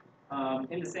 Roughly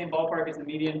in the same ballpark as the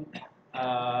median.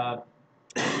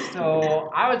 So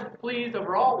I was pleased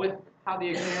overall with how the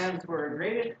exams were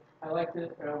graded. I liked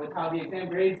it with how the exam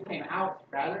grades came out,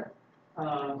 rather.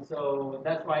 So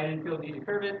that's why I didn't feel the need to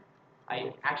curve it.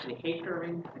 I actually hate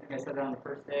curving. I think I said that on the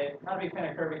first day. Not a big fan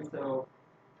of curving, so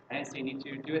I didn't see a need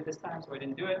to do it this time, so I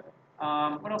didn't do it.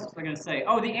 What else was I going to say?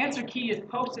 Oh, the answer key is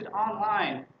posted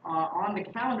online on the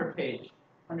calendar page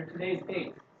under today's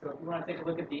date. So if you want to take a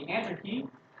look at the answer key,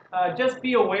 just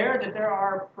be aware that there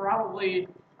are probably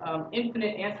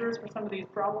infinite answers for some of these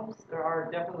problems. There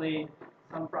are definitely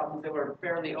some problems that were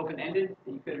fairly open-ended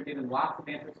that you could have given lots of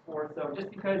answers for. So just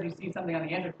because you see something on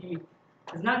the answer key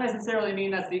does not necessarily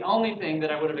mean that's the only thing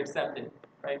that I would have accepted,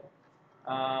 right?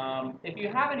 If you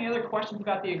have any other questions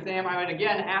about the exam, I would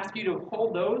again ask you to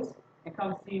hold those and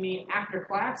come see me after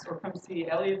class, or come see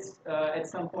Elliot's at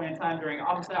some point in time during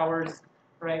office hours,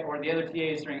 right, or the other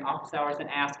TAs during office hours, and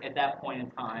ask at that point in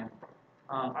time.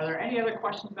 Are there any other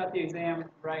questions about the exam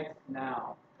right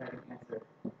now that I can answer?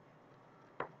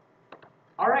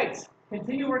 All right,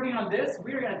 continue working on this.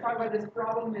 We are going to talk about this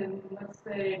problem in, let's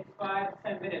say, 5 to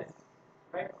 10 minutes.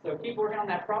 Right? So keep working on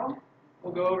that problem.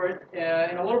 We'll go over it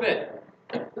in a little bit.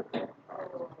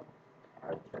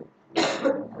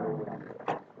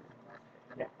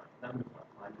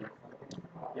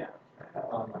 Yeah.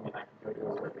 I mean, I can go to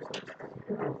a work or something.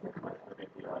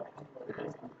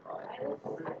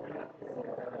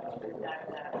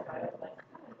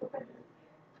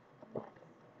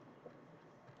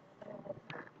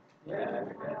 Yeah.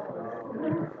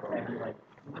 Maybe like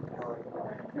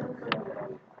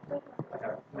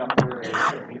number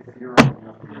 0,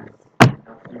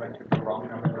 you entered the wrong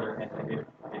number, and then it's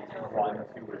 1,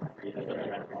 2, or 3, and then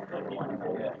you entered the 1,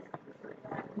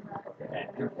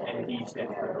 2, and D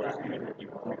stands for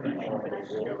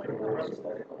correct.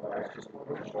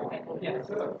 Yeah.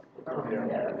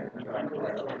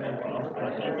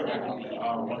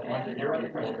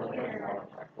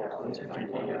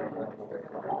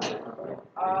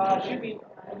 Should be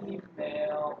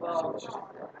email. Well,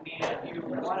 I mean, if you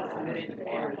want to submit it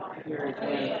here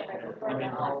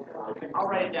again, I'll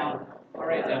write it down. I'll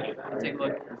write it down. I'll take a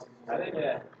look. I think,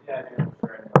 yeah.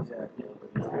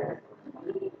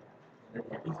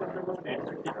 You said there was an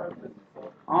answer key posted?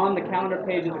 On the calendar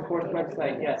page of the course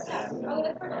website, yes.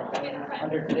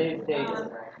 Under today's date.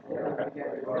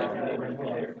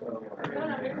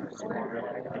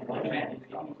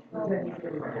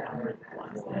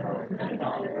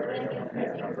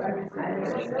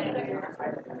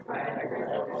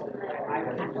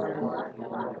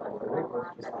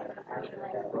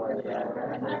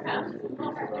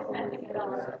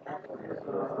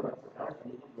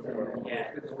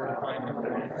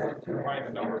 Find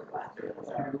the number.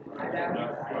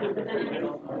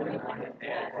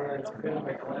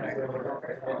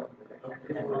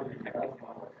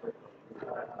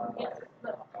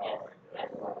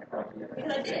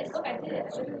 Because I did it. Look, I did it.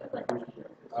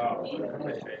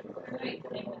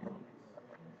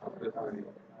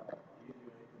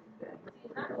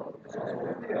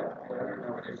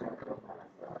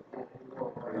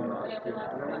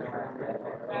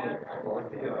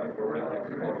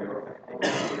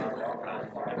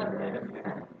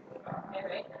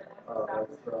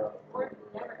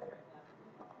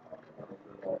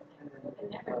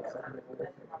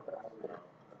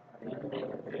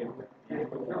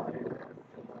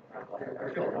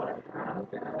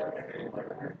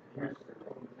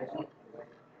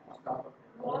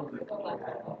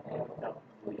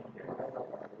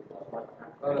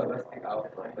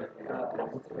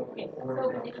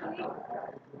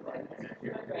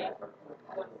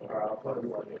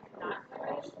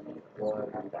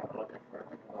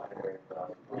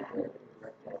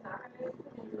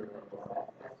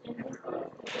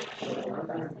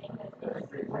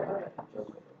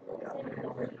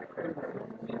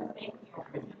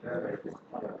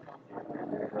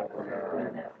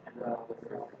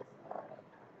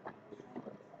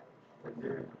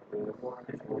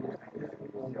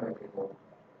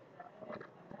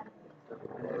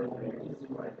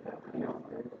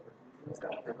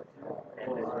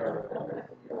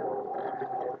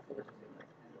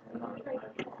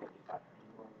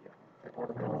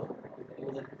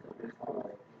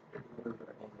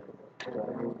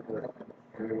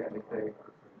 doing anything.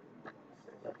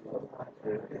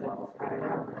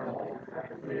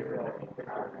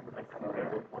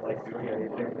 Like doing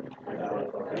anything.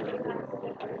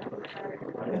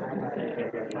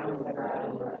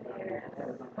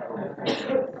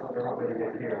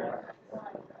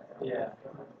 Yeah.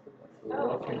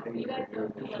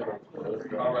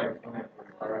 All right.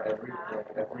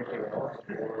 Everything else.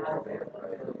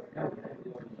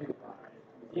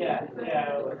 Yeah,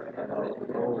 yeah.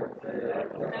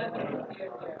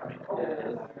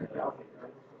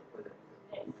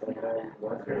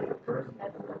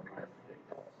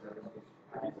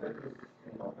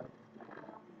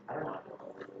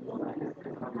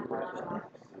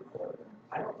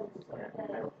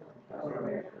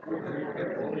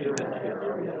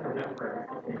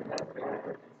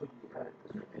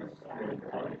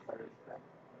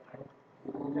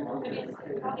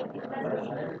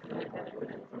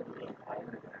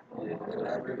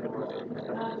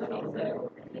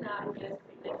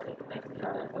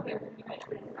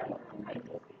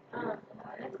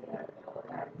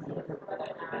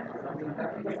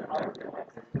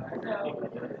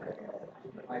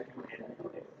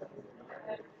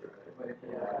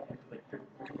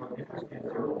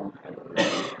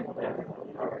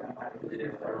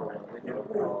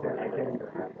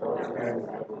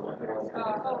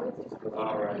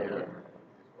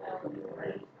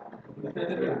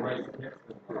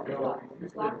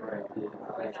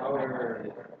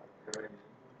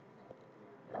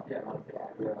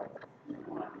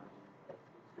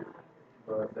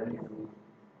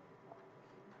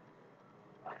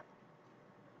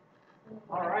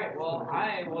 All right, well,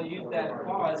 I will use that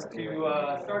pause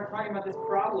to start talking about this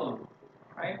problem,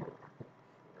 right?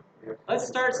 Let's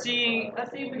see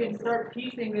if we can start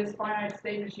piecing this finite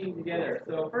state machine together.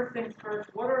 So first things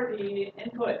first, what are the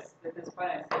inputs that this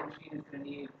finite state machine is going to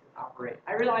need to operate?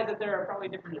 I realize that there are probably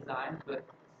different designs, but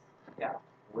yeah.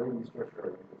 Where we structure our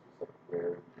units is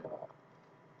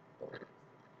like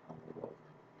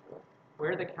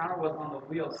Where the counter was on the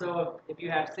wheel. So if you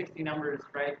have 60 numbers,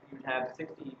 right, you would have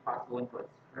 60 possible inputs,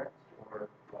 correct? or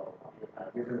you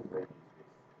have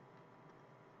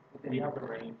Then you have the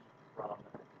range from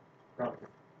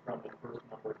the first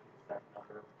number to the second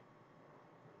number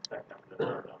to the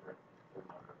third number, third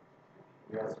number.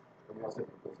 we also have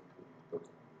those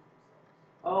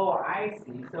Oh, I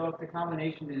see. So if the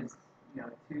combination is,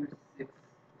 2, 6,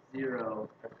 0,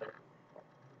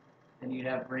 then you'd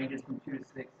have ranges from 2 to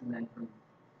 6, and then from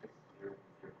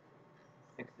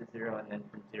 6 to 0, and then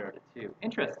from 0 to 2.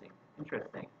 Interesting.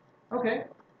 Okay.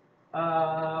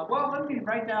 Well, let me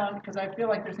write down, because I feel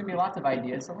like there's going to be lots of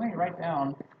ideas, so let me write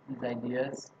down these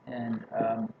ideas, and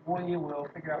we will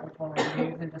figure out which one we're going to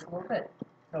use in just a little bit.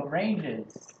 So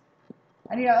ranges.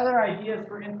 Any other ideas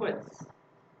for inputs?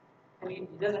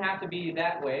 It doesn't have to be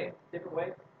that way, different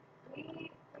way. We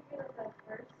figured the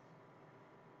first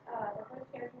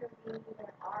character would be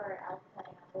either R or L,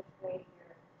 depending on which way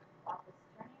your clock is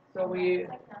turning. So and we. the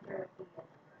second number would be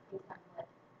based on what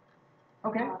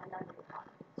Okay. the number you're on.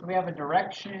 So we have a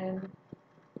direction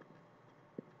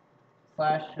 /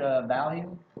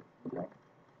 value.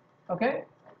 Okay.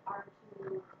 R2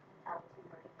 and L2 are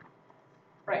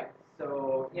Right.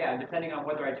 So yeah, depending on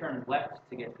whether I turn left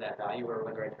to get to that value or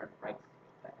whether I turn right to get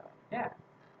to that value. Yeah.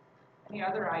 Any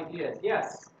other ideas?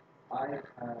 Yes. I had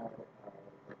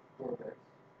 4 bits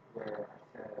where I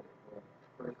said the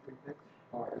first 3 bits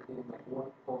are in like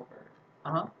one full turn.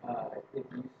 If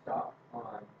you stop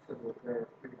on, so there are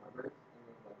 3 numbers, and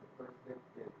then like the first bit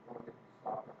is 1 if you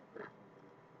stop on the first number,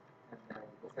 and then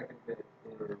the second bit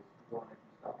is 1 if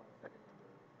you stop on the second number,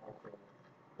 also,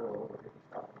 or if you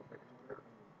stop on the second number, and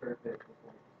the third bit is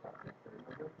 1 if you stop on the third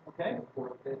number. Okay. And the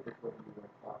fourth bit is when you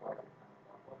went clockwise or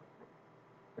counterclockwise.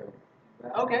 So do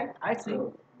that. Okay, I see.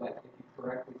 So, like if you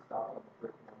correctly stop on the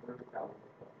first number, that will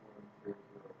look like 1, 0,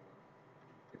 0, 1.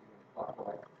 If you went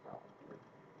clockwise, stop on the first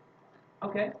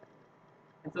number. Okay.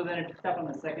 And so then if you step on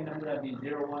the second number, that'd be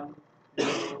 0, 1,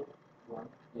 0, 1.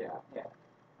 Yeah. Yeah.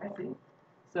 I see.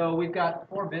 So we've got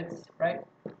 4 bits, right?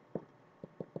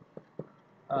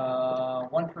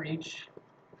 1 for each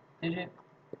digit.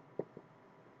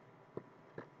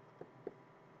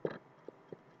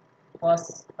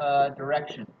 Plus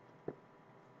direction.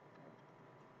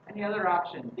 Any other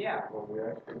options? Yeah. Well, we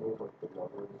actually move like the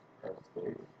numbers as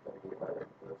states that we had in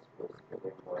this was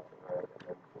spinning left and right and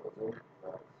then closing.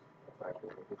 That's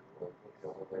actually what this was. The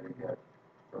only way to get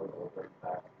from open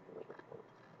back to the other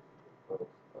close.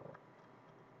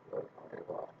 Like on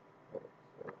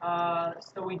a lot.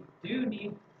 So we do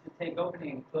need to take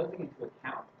opening and closing into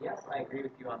account. Yes, I agree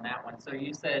with you on that one. So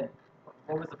you said,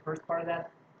 what was the first part of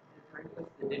that?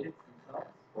 The digits themselves?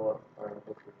 Well, our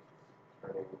inputs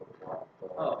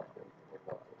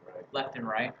direction,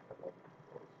 right?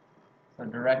 So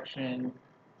direction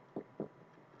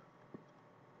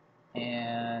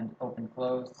and open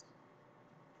close.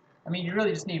 I mean, you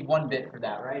really just need one bit for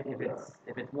that, right? If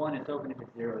it's 1, it's open. If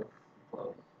it's 0, it's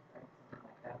closed, right? Something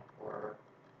like that. Or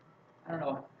I don't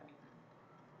know. I mean,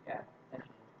 yeah,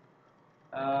 potentially.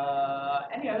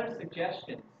 Any other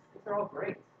suggestions? These are all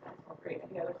great. All great.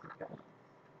 Any other suggestions?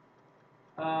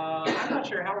 I'm not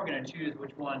sure how we're going to choose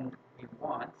which one we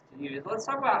want to use. Let's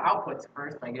talk about outputs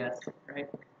first, I guess, right?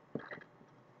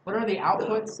 What are the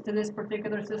outputs to this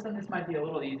particular system? This might be a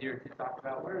little easier to talk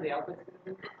about. What are the outputs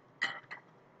going to be?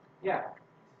 Yeah.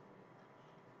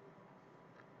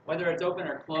 Whether it's open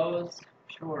or closed,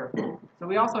 sure. So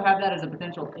we also have that as a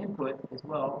potential input as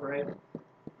well, right?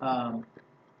 Our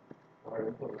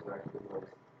input is actually like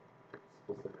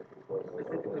specifically closing.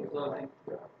 Specifically closing.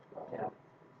 Yeah. Yeah.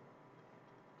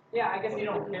 Yeah, I guess you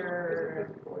don't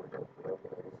care.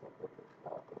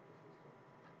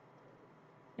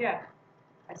 Yeah,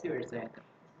 I see what you're saying.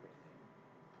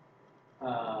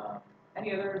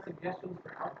 Any other suggestions for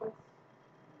outputs?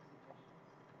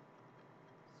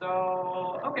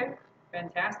 So, okay,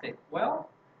 fantastic. Well,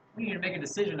 we need to make a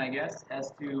decision, I guess,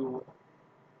 as to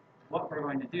what we're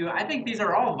going to do. I think these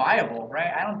are all viable,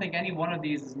 right? I don't think any one of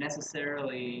these is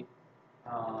necessarily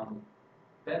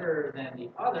better than the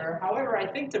other. However, I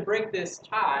think to break this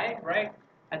tie, right,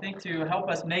 I think to help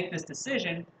us make this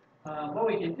decision, what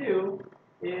we can do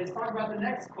is talk about the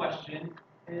next question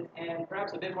and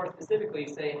perhaps a bit more specifically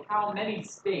say how many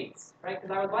states, right?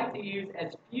 Because I would like to use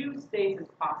as few states as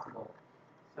possible.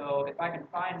 So if I can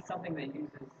find something that uses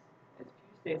as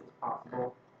few states as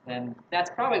possible, then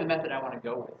that's probably the method I want to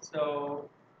go with. So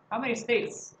how many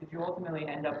states did you ultimately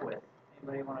end up with?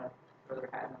 Anybody want to throw their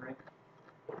hat in the ring?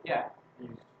 Yeah. Use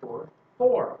 4.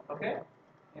 4, okay.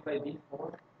 Anybody beat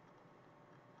 4?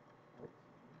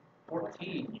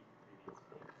 14.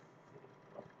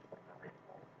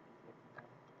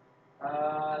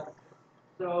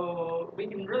 So we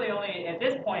can really only, at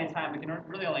this point in time, we can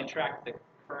really only track the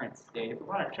current state. If we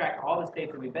want to track all the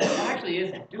states that we've been in, that actually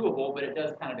is doable, but it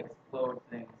does kind of explode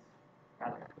things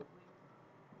rather quickly.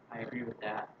 I agree with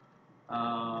that.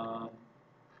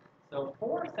 So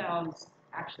 4 sounds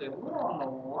actually a little on the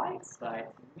light side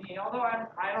to me, although I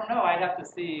don't know. I'd have to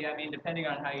see. I mean, depending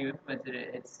on how you implemented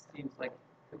it, it seems like it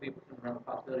could be a real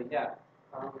possibility. Yeah.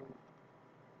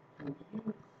 Can we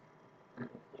use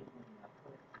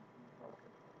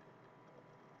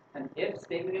An if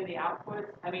statement in the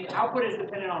output? I mean, output is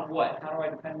dependent on what? How do I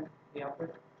depend the output?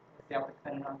 What's the output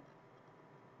dependent on?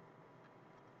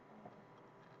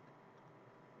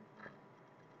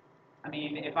 I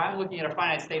mean, if I'm looking at a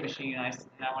finite state machine and I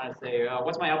want to say,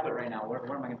 what's my output right now? Where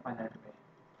am I going to find that information?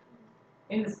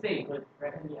 In the state.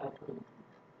 right in the output?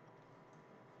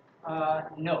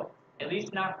 No. At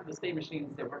least not for the state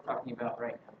machines that we're talking about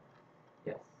right now.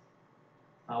 Yes.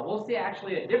 We'll see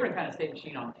actually a different kind of state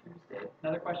machine on Tuesday.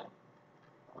 Another question?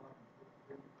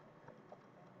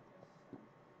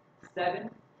 7?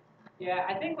 Yeah,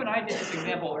 I think when I did this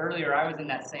example earlier, I was in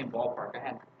that same ballpark. I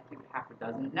had, I think, half a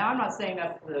dozen. Now, I'm not saying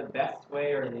that's the best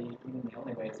way or even the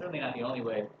only way. It's certainly not the only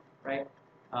way, right?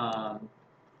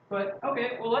 But,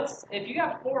 okay, well, if you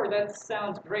got 4, that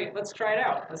sounds great. Let's try it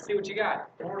out. Let's see what you got.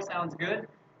 4 sounds good.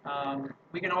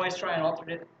 We can always try an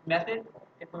alternate method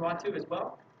if we want to as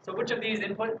well. So which of these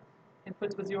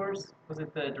inputs was yours? Was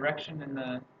it the direction and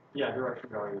the... Yeah, direction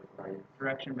value.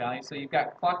 Direction value. So you've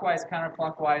got clockwise,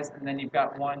 counterclockwise, and then you've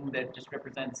got one that just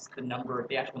represents the number,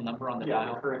 the actual number on the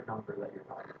dial. The current number that you're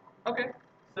talking about. Okay.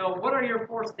 So what are your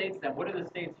 4 states then? What do the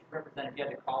states represent if you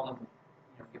had to call them,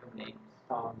 give them names?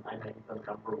 I named them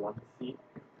number 1 seat,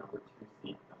 number 2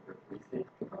 seat, number 3 seat.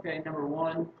 Okay, number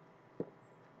 1,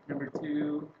 number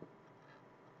 2,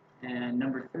 and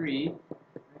number 3.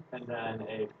 And then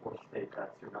a 4th state,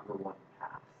 that's your number 1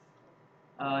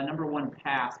 pass. Number 1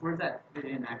 pass. Where's that fit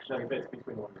in actually? That fits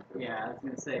between 1 and 2. Yeah, I was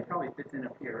going to say, it probably fits in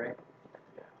up here, right?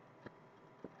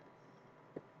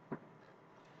 Yeah.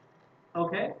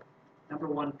 Okay, number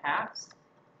 1 pass.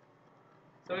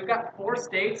 So we've got 4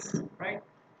 states, right?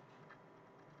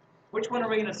 Which one are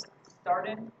we going to start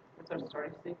in? What's our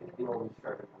starting state going to be? Well, we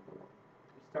started number 1.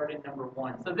 We started number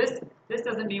 1. So this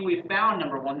doesn't mean we found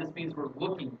number 1. This means we're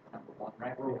looking for number 1,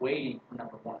 right? We're waiting for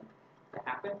number 1 to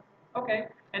happen. Okay,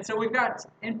 and so we've got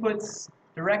inputs,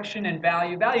 direction, and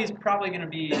value. Value is probably going to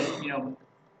be,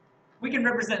 we can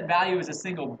represent value as a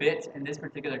single bit in this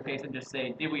particular case and just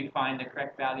say, did we find the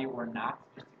correct value or not,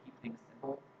 just to keep things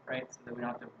simple, right? So that we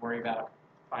don't have to worry about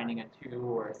finding a 2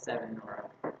 or a 7 or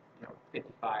a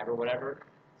 55 or whatever.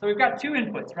 So we've got 2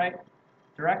 inputs, right?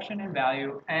 Direction and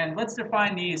value. And let's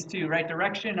define these two, right?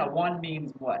 Direction, a 1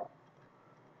 means what?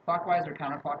 clockwise or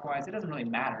counterclockwise, it doesn't really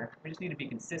matter. We just need to be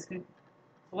consistent.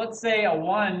 So let's say a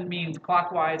 1 means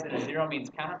clockwise and a 0 means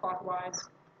counterclockwise.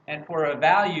 And for a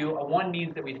value, a 1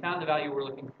 means that we found the value we're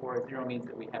looking for, a 0 means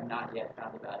that we have not yet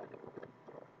found the value that we're looking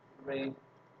for. Everybody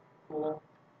cool?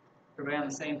 Everybody on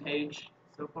the same page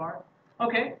so far?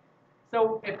 Okay.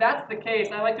 So if that's the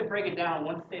case, I like to break it down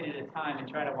one state at a time and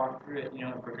try to walk through it,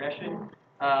 in progression.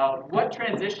 What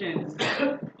transitions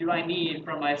do I need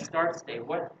from my start state?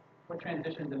 What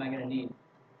transitions am I going to need? A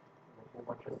whole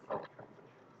bunch of self-transitions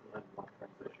and then one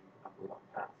transition, number one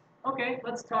pass. Okay,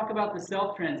 let's talk about the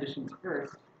self transitions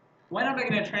first. When am I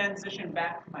going to transition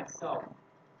back to myself?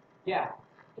 Yeah.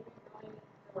 If you're going in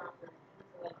the wrong direction,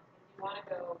 so like if you want to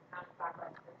go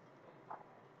counterclockwise first, you're going clockwise.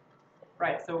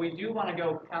 Right, so we do want to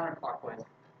go counterclockwise. If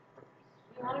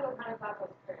you want to go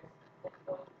counterclockwise first, then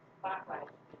going clockwise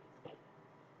should make it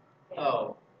stay.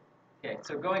 Oh, okay,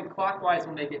 so going clockwise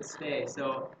will make it stay.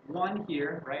 So 1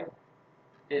 here, right,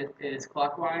 is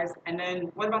clockwise. And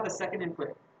then what about the second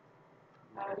input?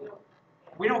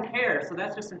 We don't care, so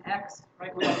that's just an X,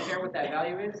 right? We don't care what that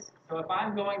value is. So if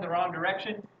I'm going the wrong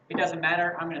direction, it doesn't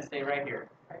matter. I'm going to stay right here.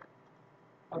 Right?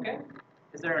 Okay?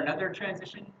 Is there another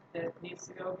transition that needs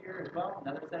to go here as well?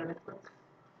 Another set of inputs?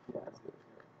 Yeah,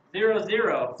 0,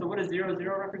 0. So what does 0,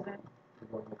 0 represent? you're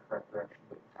going in the correct direction,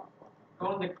 but you found one.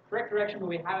 Go in the correct direction, but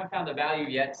we haven't found the value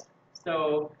yet.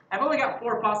 So I've only got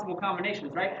 4 possible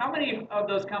combinations, right? How many of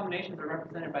those combinations are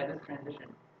represented by this transition?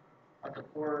 Of the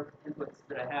 4 inputs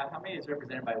that I have, how many is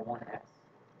represented by 1x?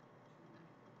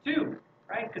 2,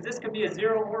 right? Because this could be a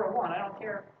 0 or a 1. I don't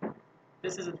care.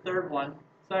 This is a third one.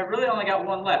 So I've really only got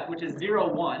 1 left, which is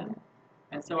 0, 1.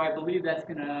 And so I believe that's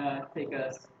going to take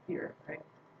us here, right?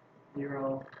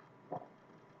 0, 1.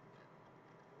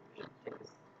 Should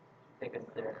take us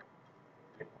there.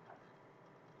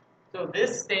 So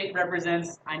this state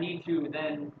represents I need to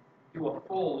then do a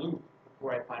full loop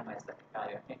before I find my second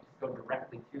value. I can't just go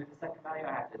directly to the second value.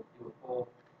 I have to do a full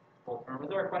term. Was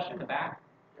there a question in the back?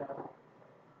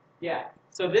 Yeah.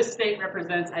 So this state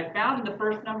represents I found the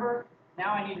first number.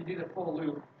 Now I need to do the full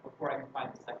loop before I can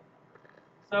find the second number.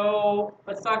 So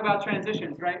let's talk about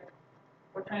transitions, right?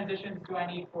 What transitions do I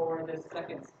need for this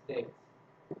second state?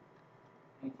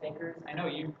 Any takers? I know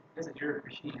you. This is your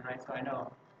machine, right? So I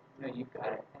know you've got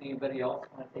it. Anybody else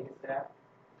want to take a stab?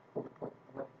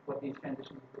 What these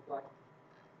transitions look like?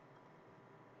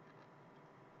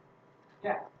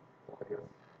 Yeah. Well, I guess,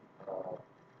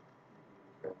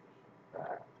 you transition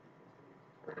back, you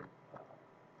continue to turn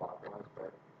clockwise,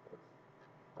 right?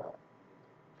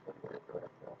 Because, you go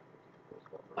correct now, the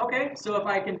first number. Okay, so if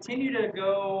I continue to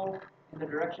go in the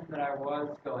direction that I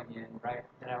was going in, right,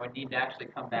 then I would need to actually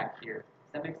come back here.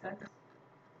 Does that make sense?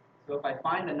 So if I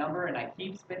find the number and I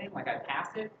keep spinning, like I pass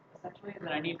it, essentially,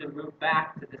 then I need to move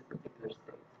back to this particular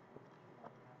state.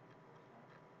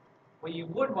 Well, you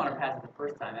would want to pass it the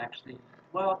first time, actually.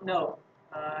 Well, no.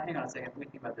 Hang on a second. Let me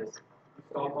think about this. You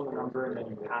stop on the number and then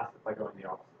you pass it by going the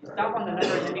opposite. You stop on the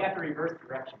number and then you have to reverse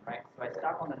direction, right? So I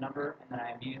stop on the number and then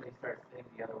I immediately start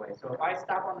spinning the other way. So if I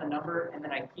stop on the number and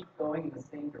then I keep going in the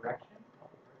same direction,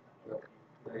 yeah.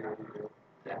 And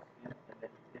then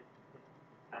you hit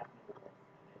pass number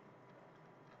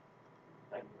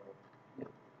one,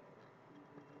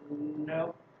 and then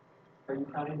No. are you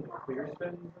counting the clear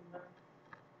spins in there?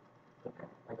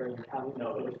 Like, are you counting the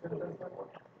clear spins in there?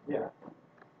 Yeah.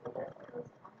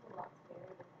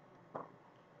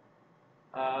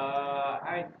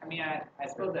 I mean, I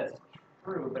suppose that's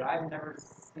true, but I've never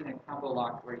seen a combo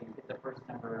lock where you hit the first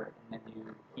number and then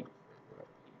you keep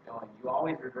going. You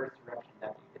always reverse direction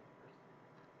after you hit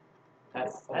the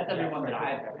first number. That's everyone that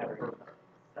I've ever heard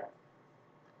of.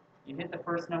 You hit the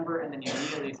first number and then you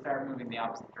immediately start moving the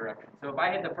opposite direction. So if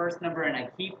I hit the first number and I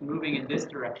keep moving in this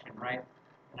direction, right,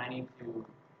 then I need to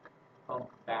bump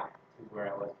back to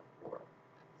where I was before.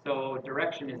 So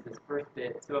direction is this first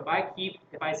bit. So if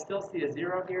I still see a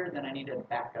 0 here, then I need to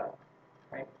back up,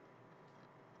 right?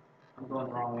 I'm going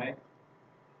the wrong way.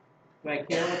 Do I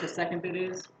care what the second bit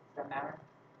is? Does that matter?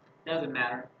 Doesn't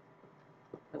matter.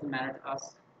 Doesn't matter to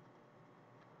us.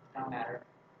 Doesn't matter.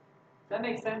 Does that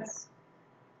make sense?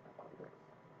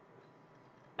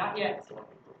 Not yet.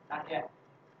 Not yet.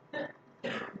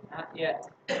 Not yet.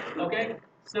 Okay,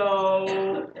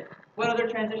 so what other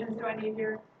transitions do I need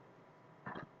here?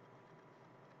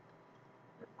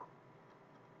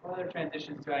 What other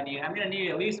transitions do I need? I'm going to need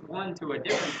at least one to a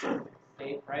different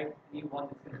state, right? I need one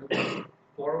that's going to move me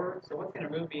forward. So what's going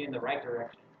to move me in the right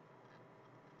direction?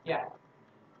 Yeah.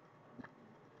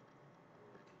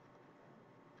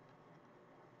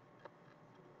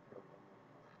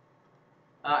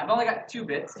 I've only got 2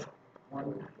 bits.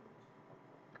 One.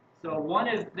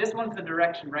 So this one's the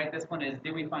direction, right? This one is,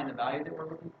 did we find the value that we're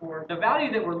looking for? The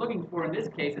value that we're looking for in this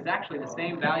case is actually the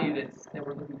same value that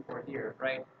we're looking for here,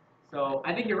 right? So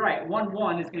I think you're right. 1,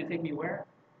 1 is going to take me where?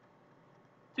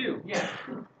 2, yes.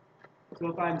 So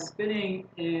if I'm spinning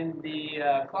in the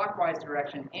clockwise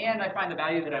direction and I find the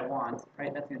value that I want,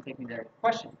 right, that's going to take me there.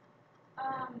 Question?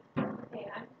 Okay,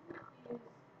 I'm confused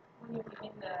when you're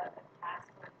doing the task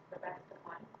when you go back to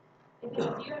 1. If it's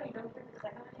 0 and you don't care what the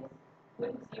second one is,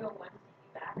 wouldn't 0, 1 take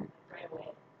you back like, right away?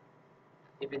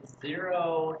 If it's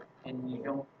 0 and you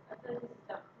don't... That's what this is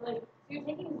done. Like, so you're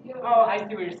taking 0. Oh, I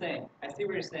see what you're saying. I see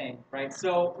what you're saying, right?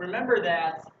 So remember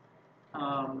that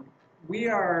we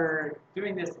are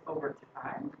doing this over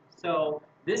time. So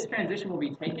this transition will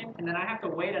be taken, and then I have to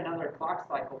wait another clock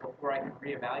cycle before I can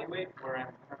reevaluate where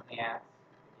I'm currently at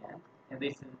again, at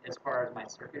least as far as my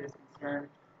circuit is concerned.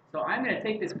 So I'm going to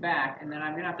take this back, and then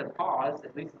I'm going to have to pause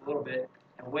at least a little bit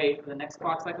and wait for the next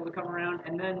clock cycle to come around.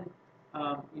 And then,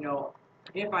 you know,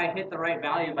 if I hit the right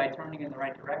value by turning in the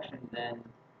right direction, then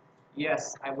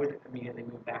yes, I would immediately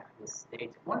move back to this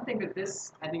state. One thing that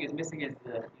this I think is missing is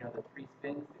the the 3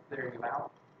 spins to clear you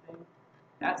out thing.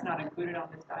 That's not included on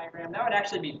this diagram. That would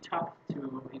actually be tough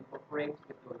to incorporate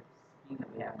with the scheme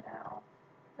that we have now.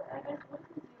 But I guess what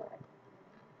is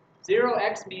 0?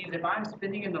 0x means if I'm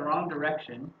spinning in the wrong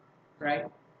direction, right?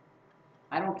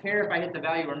 I don't care if I hit the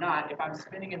value or not. If I'm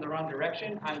spinning in the wrong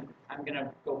direction, I'm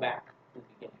gonna go back to the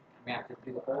beginning. I'm gonna have to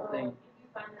do the whole thing. If you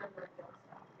find the number, don't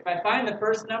stop. If I find the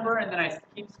first number and then I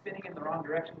keep spinning in the wrong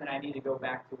direction, then I need to go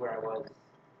back to where I was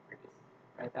previously.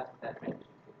 Right? That's what that transition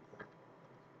is.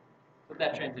 That's what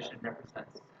that transition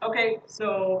represents. Okay,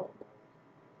 so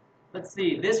let's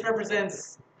see. This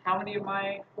represents how many of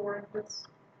my 4 inputs?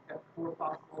 I've got 4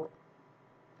 possible.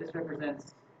 This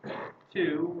represents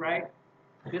 2, right?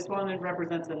 This one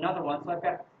represents another one, so I've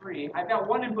got 3. I've got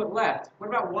 1 input left. What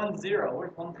about 1, 0?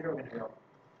 Where's 1, 0 going to go?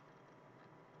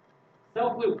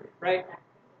 Self-loop, right?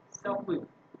 Self-loop.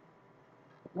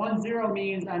 1, 0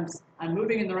 means I'm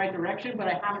moving in the right direction, but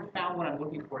I haven't found what I'm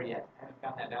looking for yet. I haven't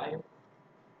found that value.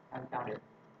 I haven't found it.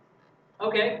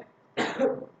 Okay.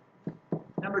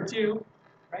 Number 2,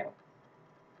 right?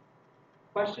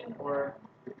 Question or?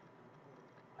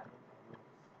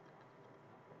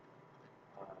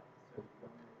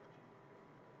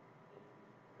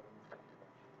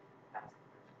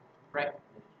 Right.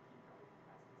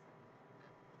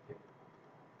 You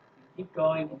keep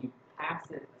going and you pass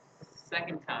it a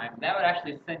second time. That would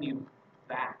actually send you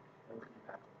back.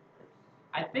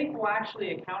 I think we'll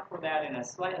actually account for that in a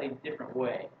slightly different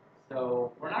way.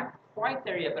 So we're not quite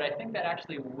there yet, but I think that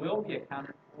actually will be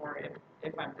accounted for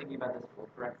if I'm thinking about this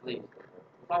correctly.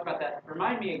 We'll talk about that.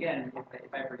 Remind me again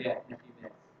if I forget in a few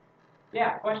minutes.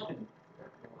 Yeah, question?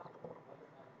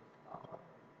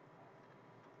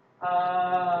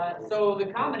 So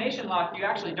the combination lock, you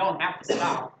actually don't have to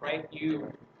stop, right?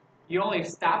 You only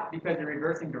stop because you're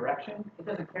reversing direction. It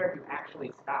doesn't care if you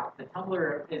actually stop. The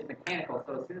tumbler is mechanical,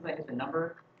 so as soon as I hit the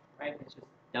number, right, it's just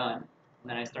done, and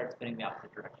then I start spinning the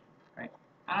opposite direction, right?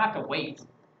 I don't have to wait.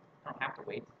 I don't have to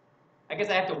wait. I guess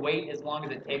I have to wait as long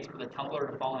as it takes for the tumbler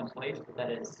to fall in place, but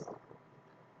that is,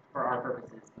 for our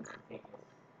purposes, instantaneous,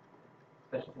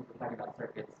 especially since we're talking about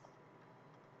circuits.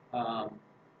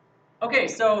 Okay,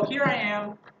 so here I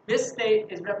am. This state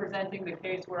is representing the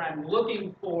case where I'm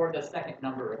looking for the second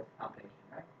number of the combination,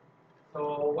 right?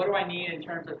 So what do I need in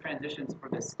terms of transitions for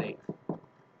this state?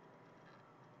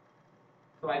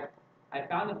 So I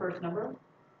found the first number,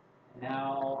 and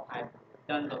now I've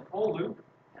done the full loop,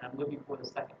 and I'm looking for the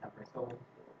second number. So what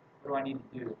do I need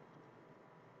to do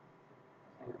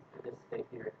for this state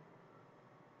here?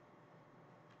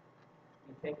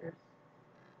 Any takers?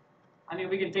 I mean,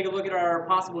 we can take a look at our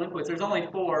possible inputs. There's only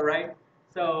 4, right?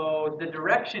 So the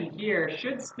direction here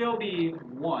should still be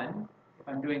 1 if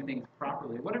I'm doing things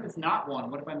properly. What if it's not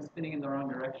 1? What if I'm spinning in the wrong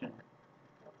direction?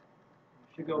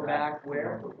 Should go back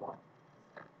where?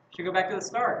 Should go back to the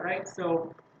start, right?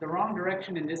 So the wrong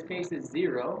direction in this case is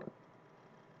 0.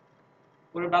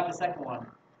 What about the second one?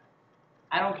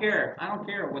 I don't care. I don't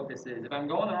care what this is. If I'm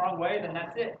going the wrong way, then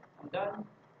that's it. I'm done,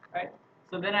 right?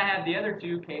 So then I have the other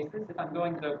 2 cases. If I'm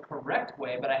going the correct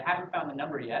way, but I haven't found the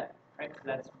number yet, right? So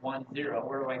that's 1, 0.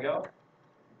 Where do I go?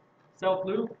 Self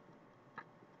loop.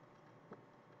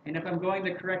 And if I'm going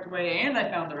the correct way and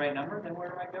I found the right number, then where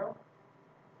do I go?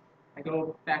 I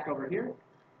go back over here.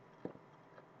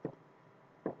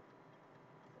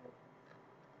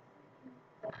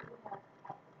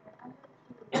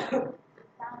 Found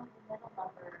the middle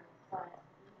number, but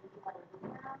you have a loop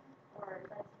around, or does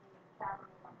that mean you found the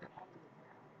number and loop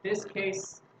around? This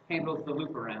case handles the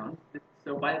loop around.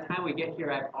 So by the time we get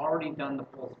here, I've already done the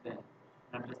full spin.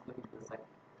 and I'm just looking for the second.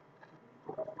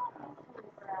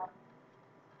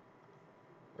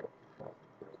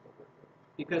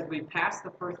 Because we pass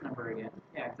the first number again.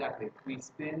 Yeah, exactly. We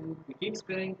keep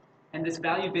spinning, and this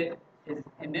value bit is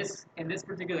in this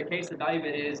particular case, the value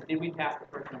bit is did we pass the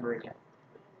first number again?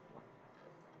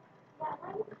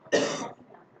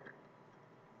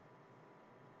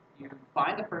 You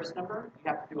find the first number.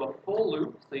 You have to do a full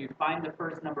loop, so you find the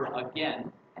first number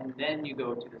again, and then you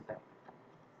go to the second.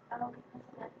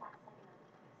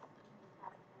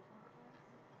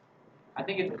 I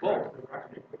think it's both.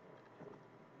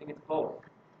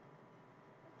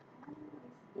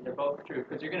 They're both true,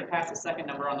 because you're going to pass the second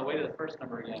number on the way to the first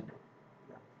number again.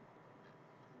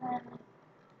 Then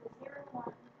the 0, 1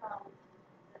 from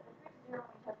the first 0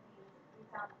 we took we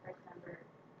found the first number.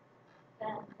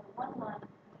 Then the 1, 1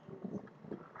 means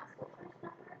we passed the first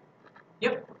number.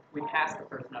 Yep, we passed the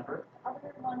first number. The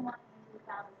other 1, 1 means we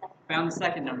found the second. Found the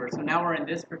second number. So now we're in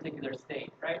this particular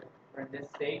state, right? We're in this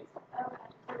state. Okay,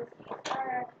 so the states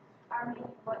are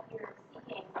meaning what you're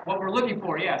seeking. What we're looking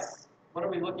for, yes. What are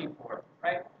we looking for,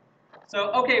 right?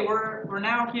 So, okay, we're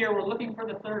now here. We're looking for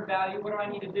the third value. What do I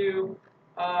need to do?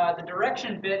 The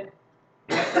direction bit,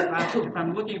 if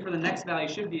I'm looking for the next value,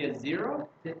 should be a 0.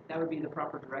 That would be the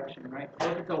proper direction, right?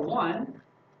 So if it's a 1,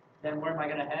 then where am I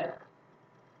going to head?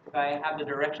 If I have the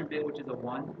direction bit, which is a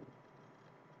 1.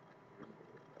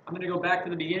 I'm going to go back to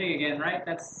the beginning again, right?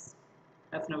 That's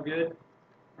no good.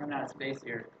 Run out of space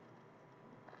here.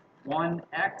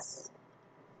 1x.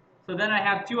 So then I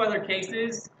have two other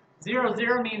cases. 0,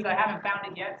 0 means I haven't found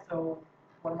it yet, so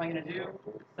what am I going to do?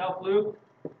 Self loop,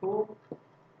 cool.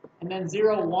 And then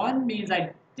 0, 1 means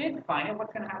I did find it.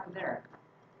 What's going to happen there?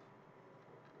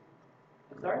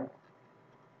 I'm sorry?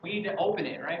 We need to open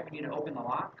it, right? We need to open the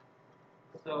lock.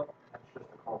 So, That's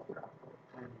just a call to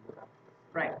output.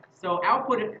 right. So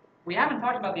output, we haven't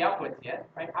talked about the outputs yet,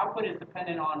 right? Output is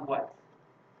dependent on what?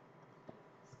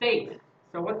 State.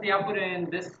 So what's the output in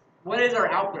this? What is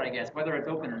our output, I guess, whether it's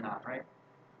open or not, right?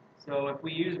 So if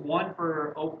we use 1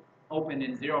 for open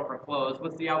and 0 for closed,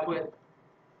 what's the output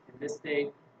in this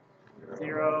state?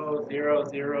 0, 0, 0,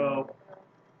 0,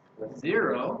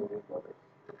 0,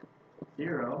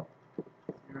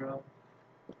 0,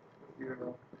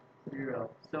 0, 0.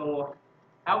 So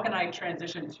how can I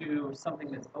transition to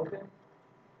something that's open?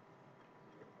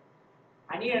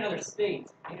 I need another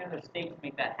state. I need another state to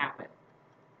make that happen,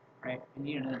 right? I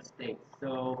need another state.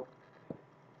 So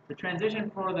the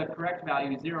transition for the correct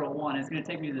value, 0, 1, is going to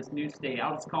take me to this new state.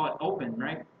 I'll just call it open,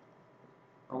 right?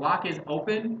 The lock is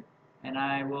open, and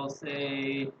I will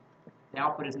say the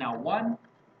output is now 1.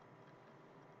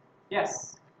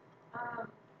 Yes?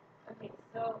 Okay,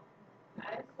 so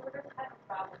I sort of have a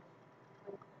problem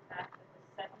with the fact that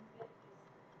the second bit is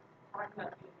talking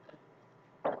about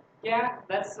doing Yeah,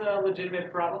 that's a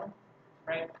legitimate problem,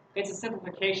 right? It's a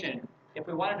simplification. If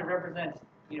we wanted to represent,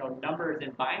 numbers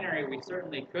in binary, we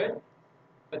certainly could,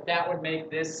 but that would make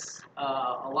this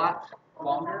a lot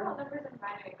longer. Well, numbers in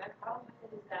binary. My problem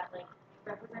with it is that it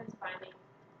represents finding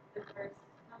the first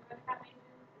number combination,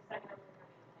 the second number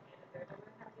combination, and the third number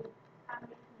combination depending on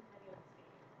the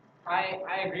state.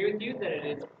 I agree with you that it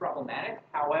is problematic.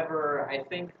 However, I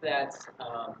think that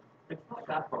It's not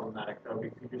that problematic though,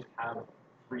 because you just have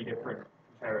 3 different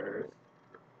comparators,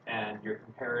 and your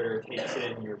comparator takes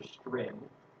in your string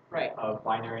right. of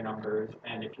binary numbers,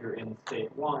 and if you're in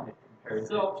state 1, it compares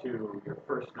it to your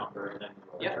first number, and then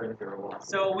returns 0, 1.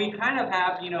 So we kind of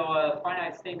have, a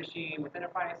finite state machine within a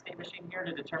finite state machine here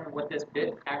to determine what this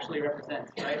bit actually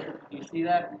represents, right? Do you see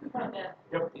that?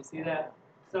 Yep. You see that?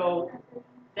 So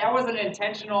that was an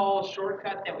intentional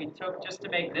shortcut that we took just to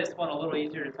make this one a little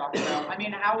easier to talk about. I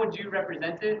mean, how would you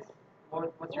represent it?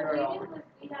 What's your? What we did was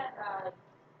we had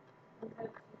 2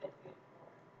 bits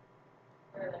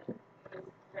where it was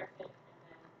direction and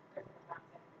then person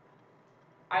concept.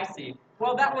 I see.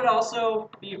 Well, that would also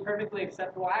be perfectly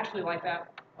acceptable. I actually like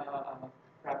that,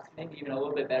 perhaps maybe even a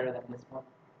little bit better than this one,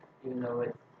 even though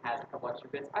it has a couple extra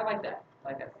bits. I like that. I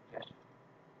like that suggestion.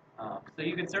 So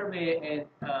you could certainly,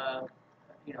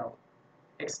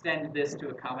 extend this to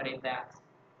accommodate that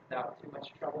without too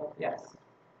much trouble. Yes.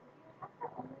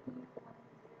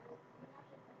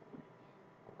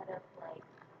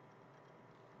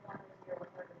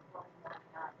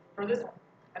 For this,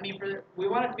 we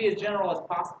want it to be as general as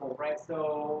possible, right?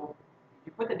 So if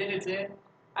you put the digits in,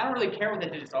 I don't really care what the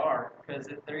digits are because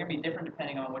they're going to be different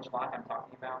depending on which lock I'm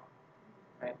talking about,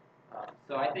 right?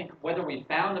 So I think whether we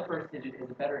found the first digit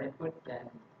is a better input than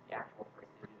the actual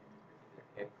first digit in this particular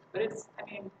case. But it's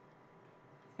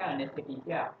kind of nitpicky,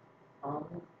 yeah. I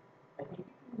think you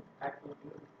can actually do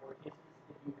it in 4 cases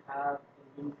if you have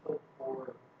an input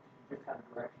for, you just have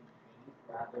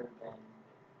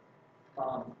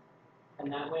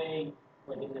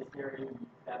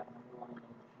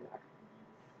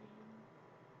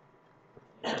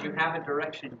have a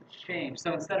direction change?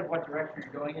 So instead of what direction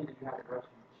you're going in, did you have a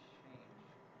direction change?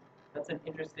 That's an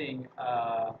interesting,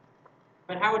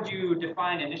 but how would you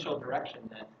define initial direction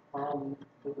then?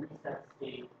 The reset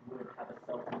state would have a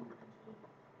self-moving change.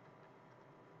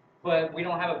 But we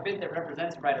don't have a bit that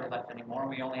represents right or left anymore.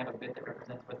 We only have a bit that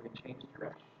represents whether we change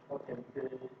direction. Okay,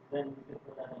 then you could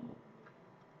put that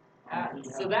in.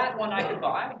 So that one I could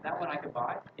buy. That one I could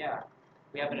buy. Yeah.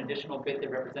 We have an additional bit that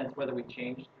represents whether we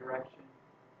change direction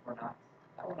or not.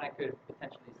 That one I could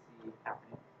potentially see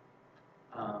happening.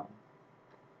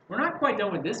 We're not quite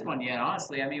done with this one yet,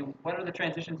 honestly. I mean, what are the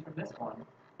transitions from this one?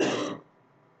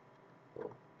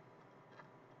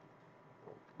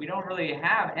 We don't really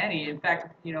have any. In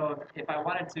fact, you know, if I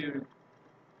wanted to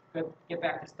get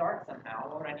back to start somehow,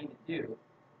 what would I need to do?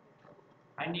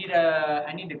 I need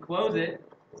to close it.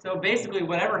 So basically,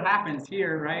 whatever happens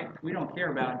here, right, we don't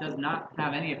care about. It does not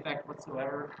have any effect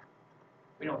whatsoever.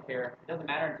 We don't care. It doesn't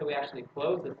matter until we actually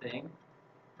close the thing,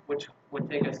 which would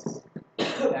take us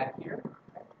back here.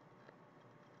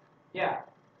 Yeah.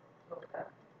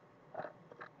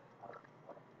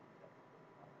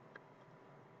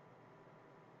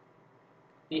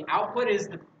 The output is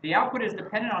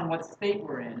dependent on what state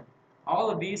we're in. All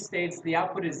of these states, the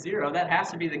output is 0. That has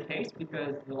to be the case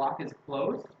because the lock is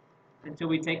closed until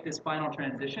we take this final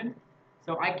transition.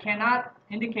 So I cannot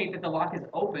indicate that the lock is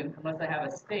open unless I have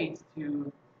a state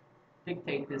to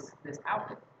dictate this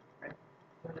output. Right?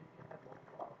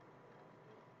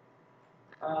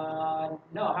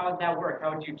 No, how would that work?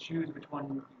 How would you choose which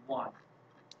one you want?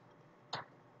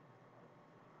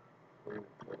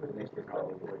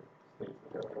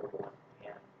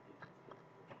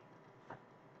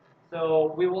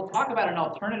 So we will talk about an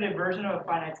alternative version of a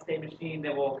finite state machine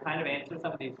that will kind of answer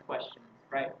some of these questions,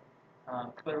 right?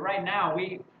 But right now,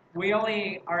 we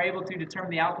only are able to determine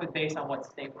the output based on what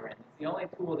state we're in. It's the only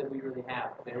tool that we really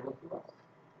have available to us.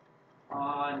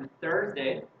 On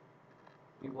Thursday,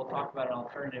 we will talk about an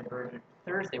alternative version.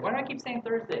 Thursday. Why do I keep saying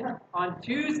Thursday? On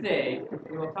Tuesday,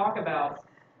 we will talk about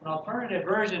an alternative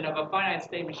version of a finite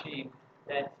state machine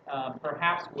that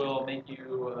perhaps will make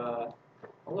you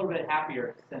a little bit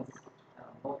happier, since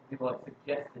most people have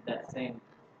suggested that same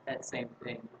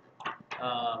thing.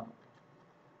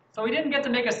 So we didn't get to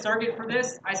make a circuit for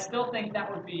this. I still think that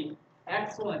would be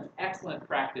excellent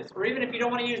practice. Or even if you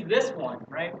don't want to use this one,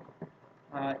 right?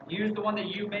 Use the one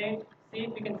that you made. See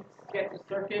if you can get the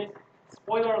circuit.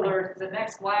 Spoiler alert, the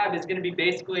next lab is going to be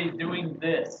basically doing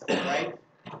this, right?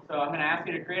 So I'm going to ask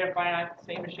you to create a finite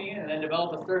state machine and then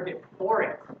develop a circuit for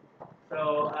it.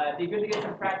 So it'd be good to get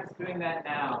some practice doing that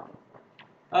now.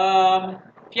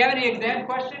 If you have any exam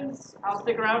questions, I'll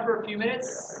stick around for a few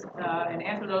minutes and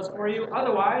answer those for you.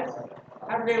 Otherwise,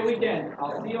 have a great weekend.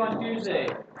 I'll see you on Tuesday.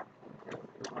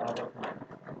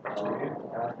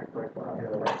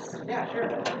 Yeah, sure.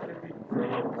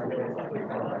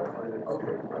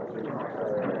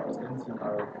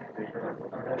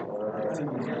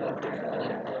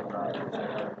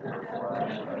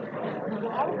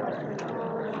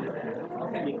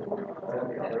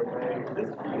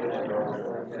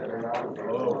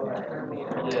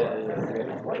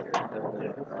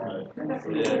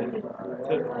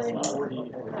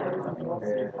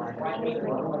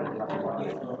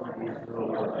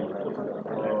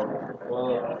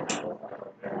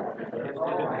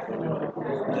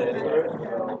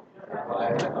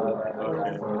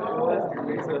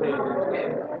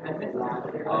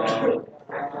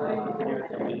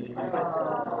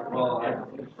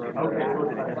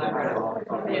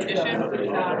 The addition,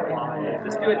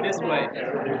 just do it this way.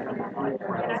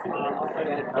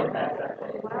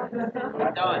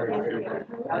 Done.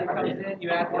 Ellie comes in, you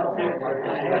add 1, 2.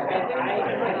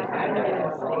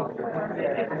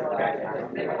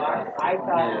 I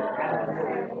thought.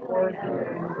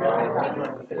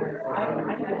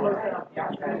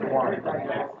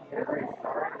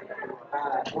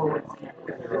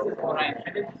 What I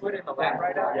intended to put in the lab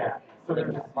write-up. Yeah. So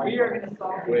we are going to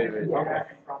solve. Wait.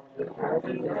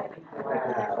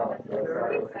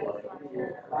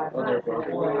 Oh, they're both.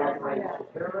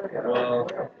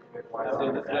 Well, so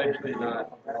this is actually not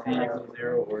C equals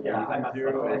 0 or D equals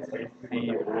 0, it's C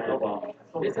over D.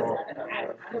 This is an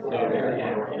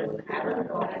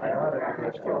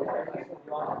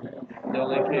The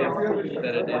only case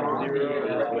that it is 0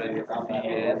 is when C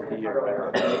and D are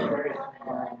both.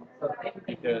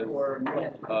 Because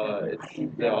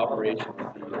it's the operation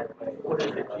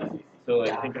C. So So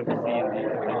like think of C and D.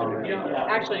 You know,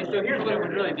 actually, so here's what it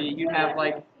would really be. You'd have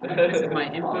like, this is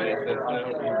my input,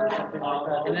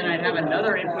 and then I'd have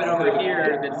another input over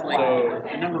here that's like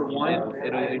a number 1.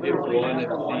 It gives 1 if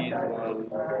C is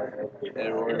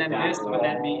 1, And then this would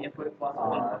then be input plus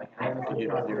 1. it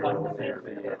gives 0.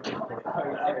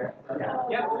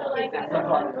 Yep.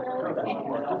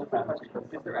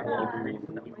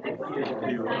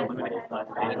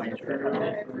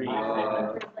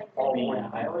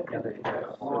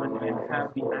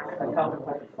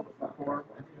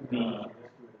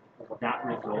 That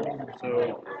result,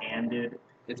 So ANDed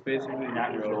it's basically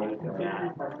that 0. result of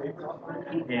that,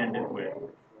 ANDed with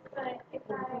this.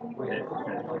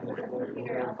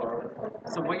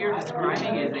 So what you're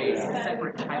describing is a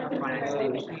separate type of finite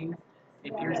state machine.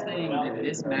 If you're saying that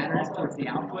this matters towards the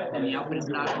output, then the output is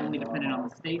not only dependent on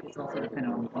the state, it's also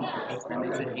dependent on the inputs. That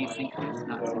makes it asynchronous,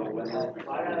 not synchronous. So we're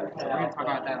going to talk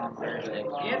about that on Thursday.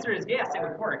 The answer is yes, it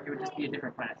would work. It would just be a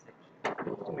different finite state machine.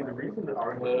 I mean, the reason that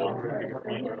ours was longer is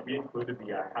because we included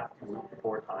the has to move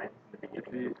 4 times in the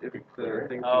beginning. If the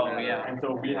things Oh, yeah. And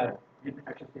so we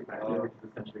actually came back here, which is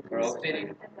essentially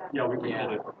Spinning. yeah, we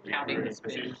called it Counting the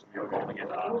spin. We were calling it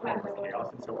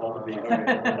chaos, and so all of these head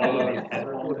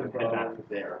maps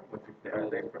there, once it's there,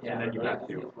 and then you have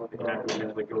to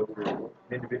eventually go through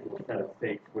an individual set of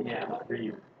states, which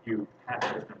you have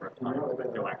this number of times, but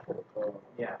no actual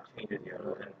changes yet.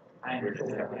 I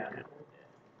understand.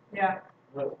 Yeah.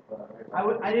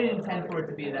 I didn't intend for it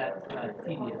to be that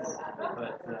tedious,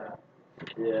 but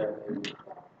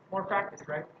more practice,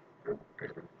 right?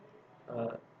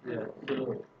 Yeah, so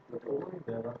the following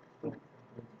data is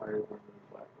higher than the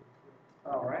black.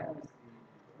 All right.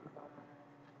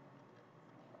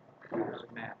 Let's see.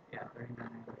 Math. Yeah, 39.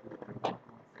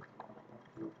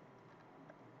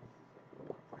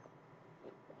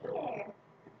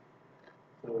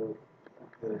 So,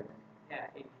 the Yeah.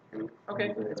 8. Okay,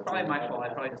 it's probably my fault. I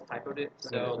probably just typoed it.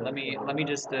 So let me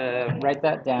just write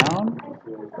that down.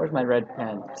 Where's my red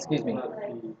pen? Excuse me.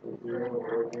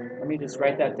 Let me just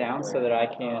write that down so that I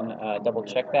can double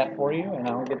check that for you, and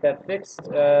I'll get that fixed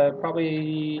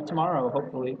probably tomorrow,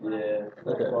 hopefully. yeah,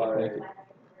 that's why.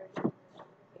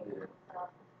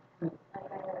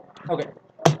 Okay.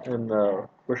 And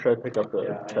where should I pick up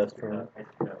the test from?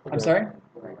 I'm sorry?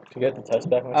 To get the test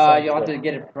back myself? You'll have to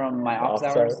get it from my office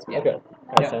hours. Yeah. Okay.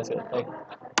 That sounds good. Thank you.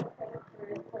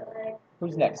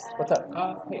 Who's next? What's up?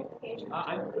 Hey.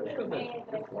 I'm pretty sure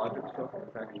that this logic stuff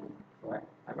is actually correct.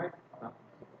 I might not.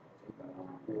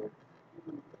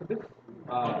 But this,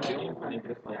 the only thing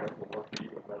this logic will work for you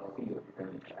is that you can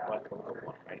like one,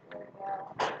 right?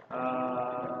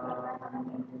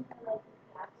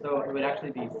 So it would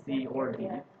actually be C or D,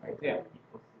 right? Yeah.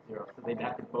 Equals to 0. So they'd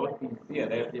have to both be they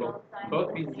have to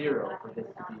both be 0 for this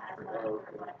to be true.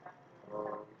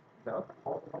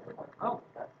 Oh.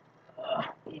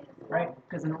 Right,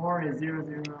 because an OR is 0,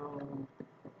 0.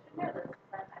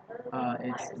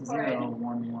 It's 0,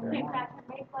 1, 1, 1.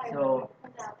 So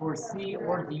for C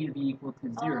or D to be equal to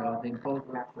 0, they both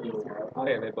have to be 0.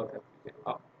 Okay, they both have to be.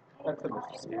 Oh, that's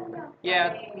interesting.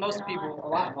 Yeah, most people,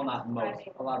 well, not most,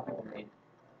 a lot of people made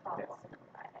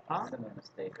similar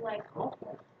mistakes.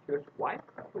 Good. Why?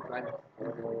 Let's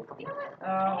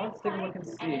take a look and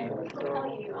see.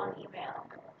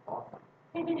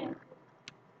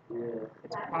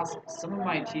 It's possible. Some of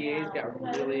my TAs got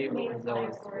really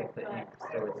overzealous with the ink,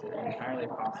 so it's entirely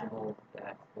possible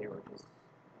that they were just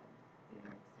being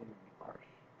exceedingly harsh.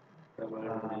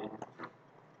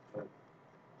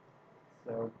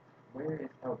 So where is?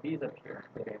 Oh, B's up here.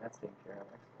 Okay, that's taken care of.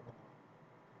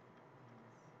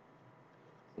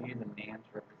 So use a NAND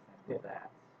to represent that.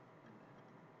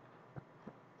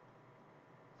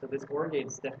 So this OR gate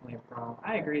is definitely a problem.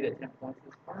 I agree that 10 points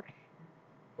is harsh,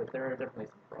 but there are definitely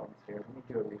some problems here. Let me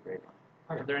do a regrade one.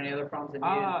 Are there any other problems that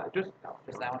needed? Just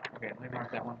that one? Okay, let me mark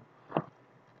that one.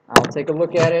 I'll take a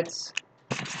look at it.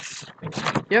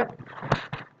 Yep.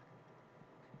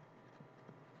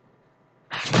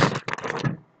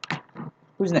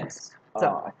 Who's next? What's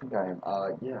up? I think I am.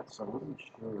 Yeah, so I wasn't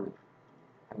sure.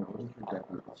 I wasn't sure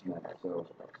exactly what to choose. So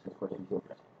this question is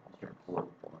straightforward.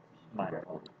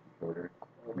 Exactly the decoder.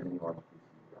 And then you obviously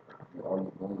see all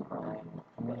you only find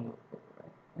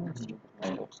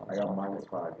I got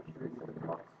 -5 which is 7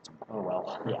 bucks. Oh well.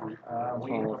 Yeah. We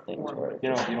One of those things where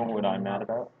You know what I'm mad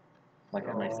about? Like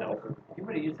at myself. If you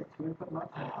would have used a 2-input mux,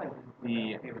 I probably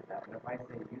would okay with that. But if I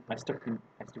say use I stuck the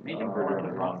inverter in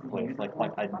the wrong place. Like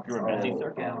I drew a Messi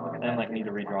circuit, and then need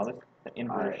to redraw this. The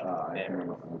inversion is there,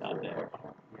 not there.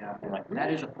 yeah, I'm like,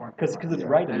 that is a form. because it's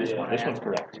right in this one. This one's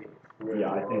correct.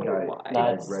 Yeah, I think I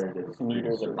That's read it as neater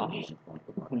than certain mine. points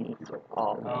of mine.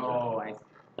 Oh, I see.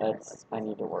 That's, I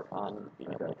need to work on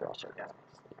being able to draw circles.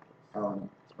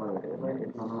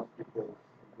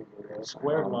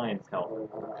 Square lines help.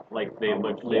 Like they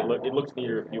look, it looks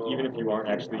neater if you, even if you aren't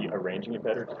actually arranging it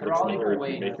better. It They're looks all neater equal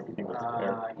if you weights. make everything look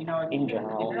square. You know, if In you-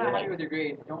 general, if you're not happy like- with your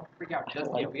grade, don't freak out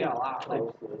just like yet. We got a lot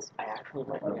left. I actually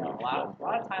like We got a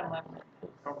lot of time left.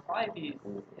 There'll probably be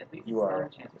at least You are some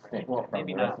chance. distinct Well, from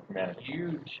maybe the not rest of humanity.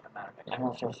 huge amount of extra. I'm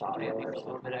also Probably at least a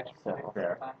software little bit extra. so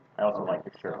Fair. Time. I also like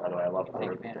your shirt, by the way. I love You the can take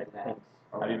word. advantage of that.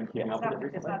 Have you been keeping It's up with not, it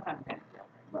it's recently? not time to panic.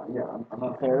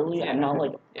 I'm fairly, I'm not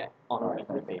like Yeah. on a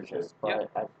weekly basis, but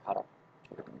Yep. I've caught up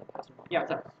to it in the past month. Yeah,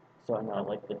 what's up? So I know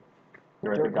like the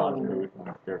You're at the God's Durkan's- mood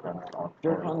and Durkan's on.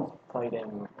 Durkan's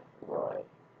fighting Roy.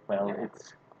 Well,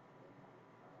 it's.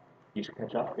 You should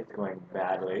catch up. It's going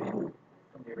badly.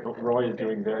 Roy is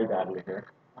doing very badly here.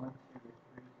 1, 2,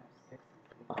 3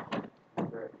 times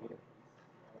 6.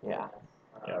 Yeah.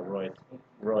 Yeah,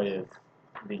 Roy is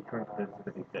the current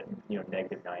sensitivity is at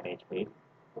negative 9 HP.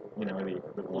 You know,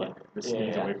 the one the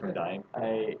sneeze Yeah. away from dying.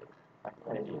 I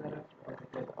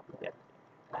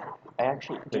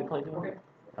actually do you play D&D?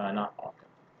 Not often.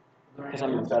 Because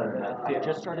I'm better than that. I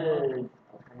just started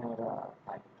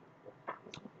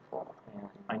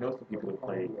I know some people who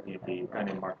play D&D. A guy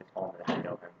named Marcus Hallman, if you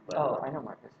know him. But, I know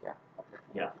Marcus, yeah.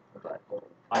 Yeah, but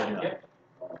I do not. Yep.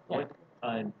 What,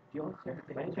 do you also,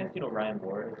 by any chance, Ryan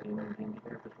Ward is in D&D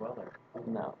group as well? Or?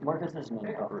 No, Marcus is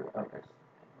named over others.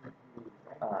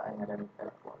 I met him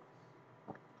at work.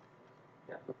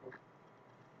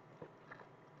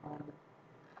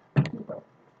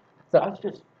 So I was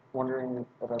just wondering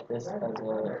about this as a.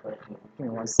 Give me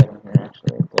 1 second here,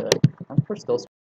 actually. I'm still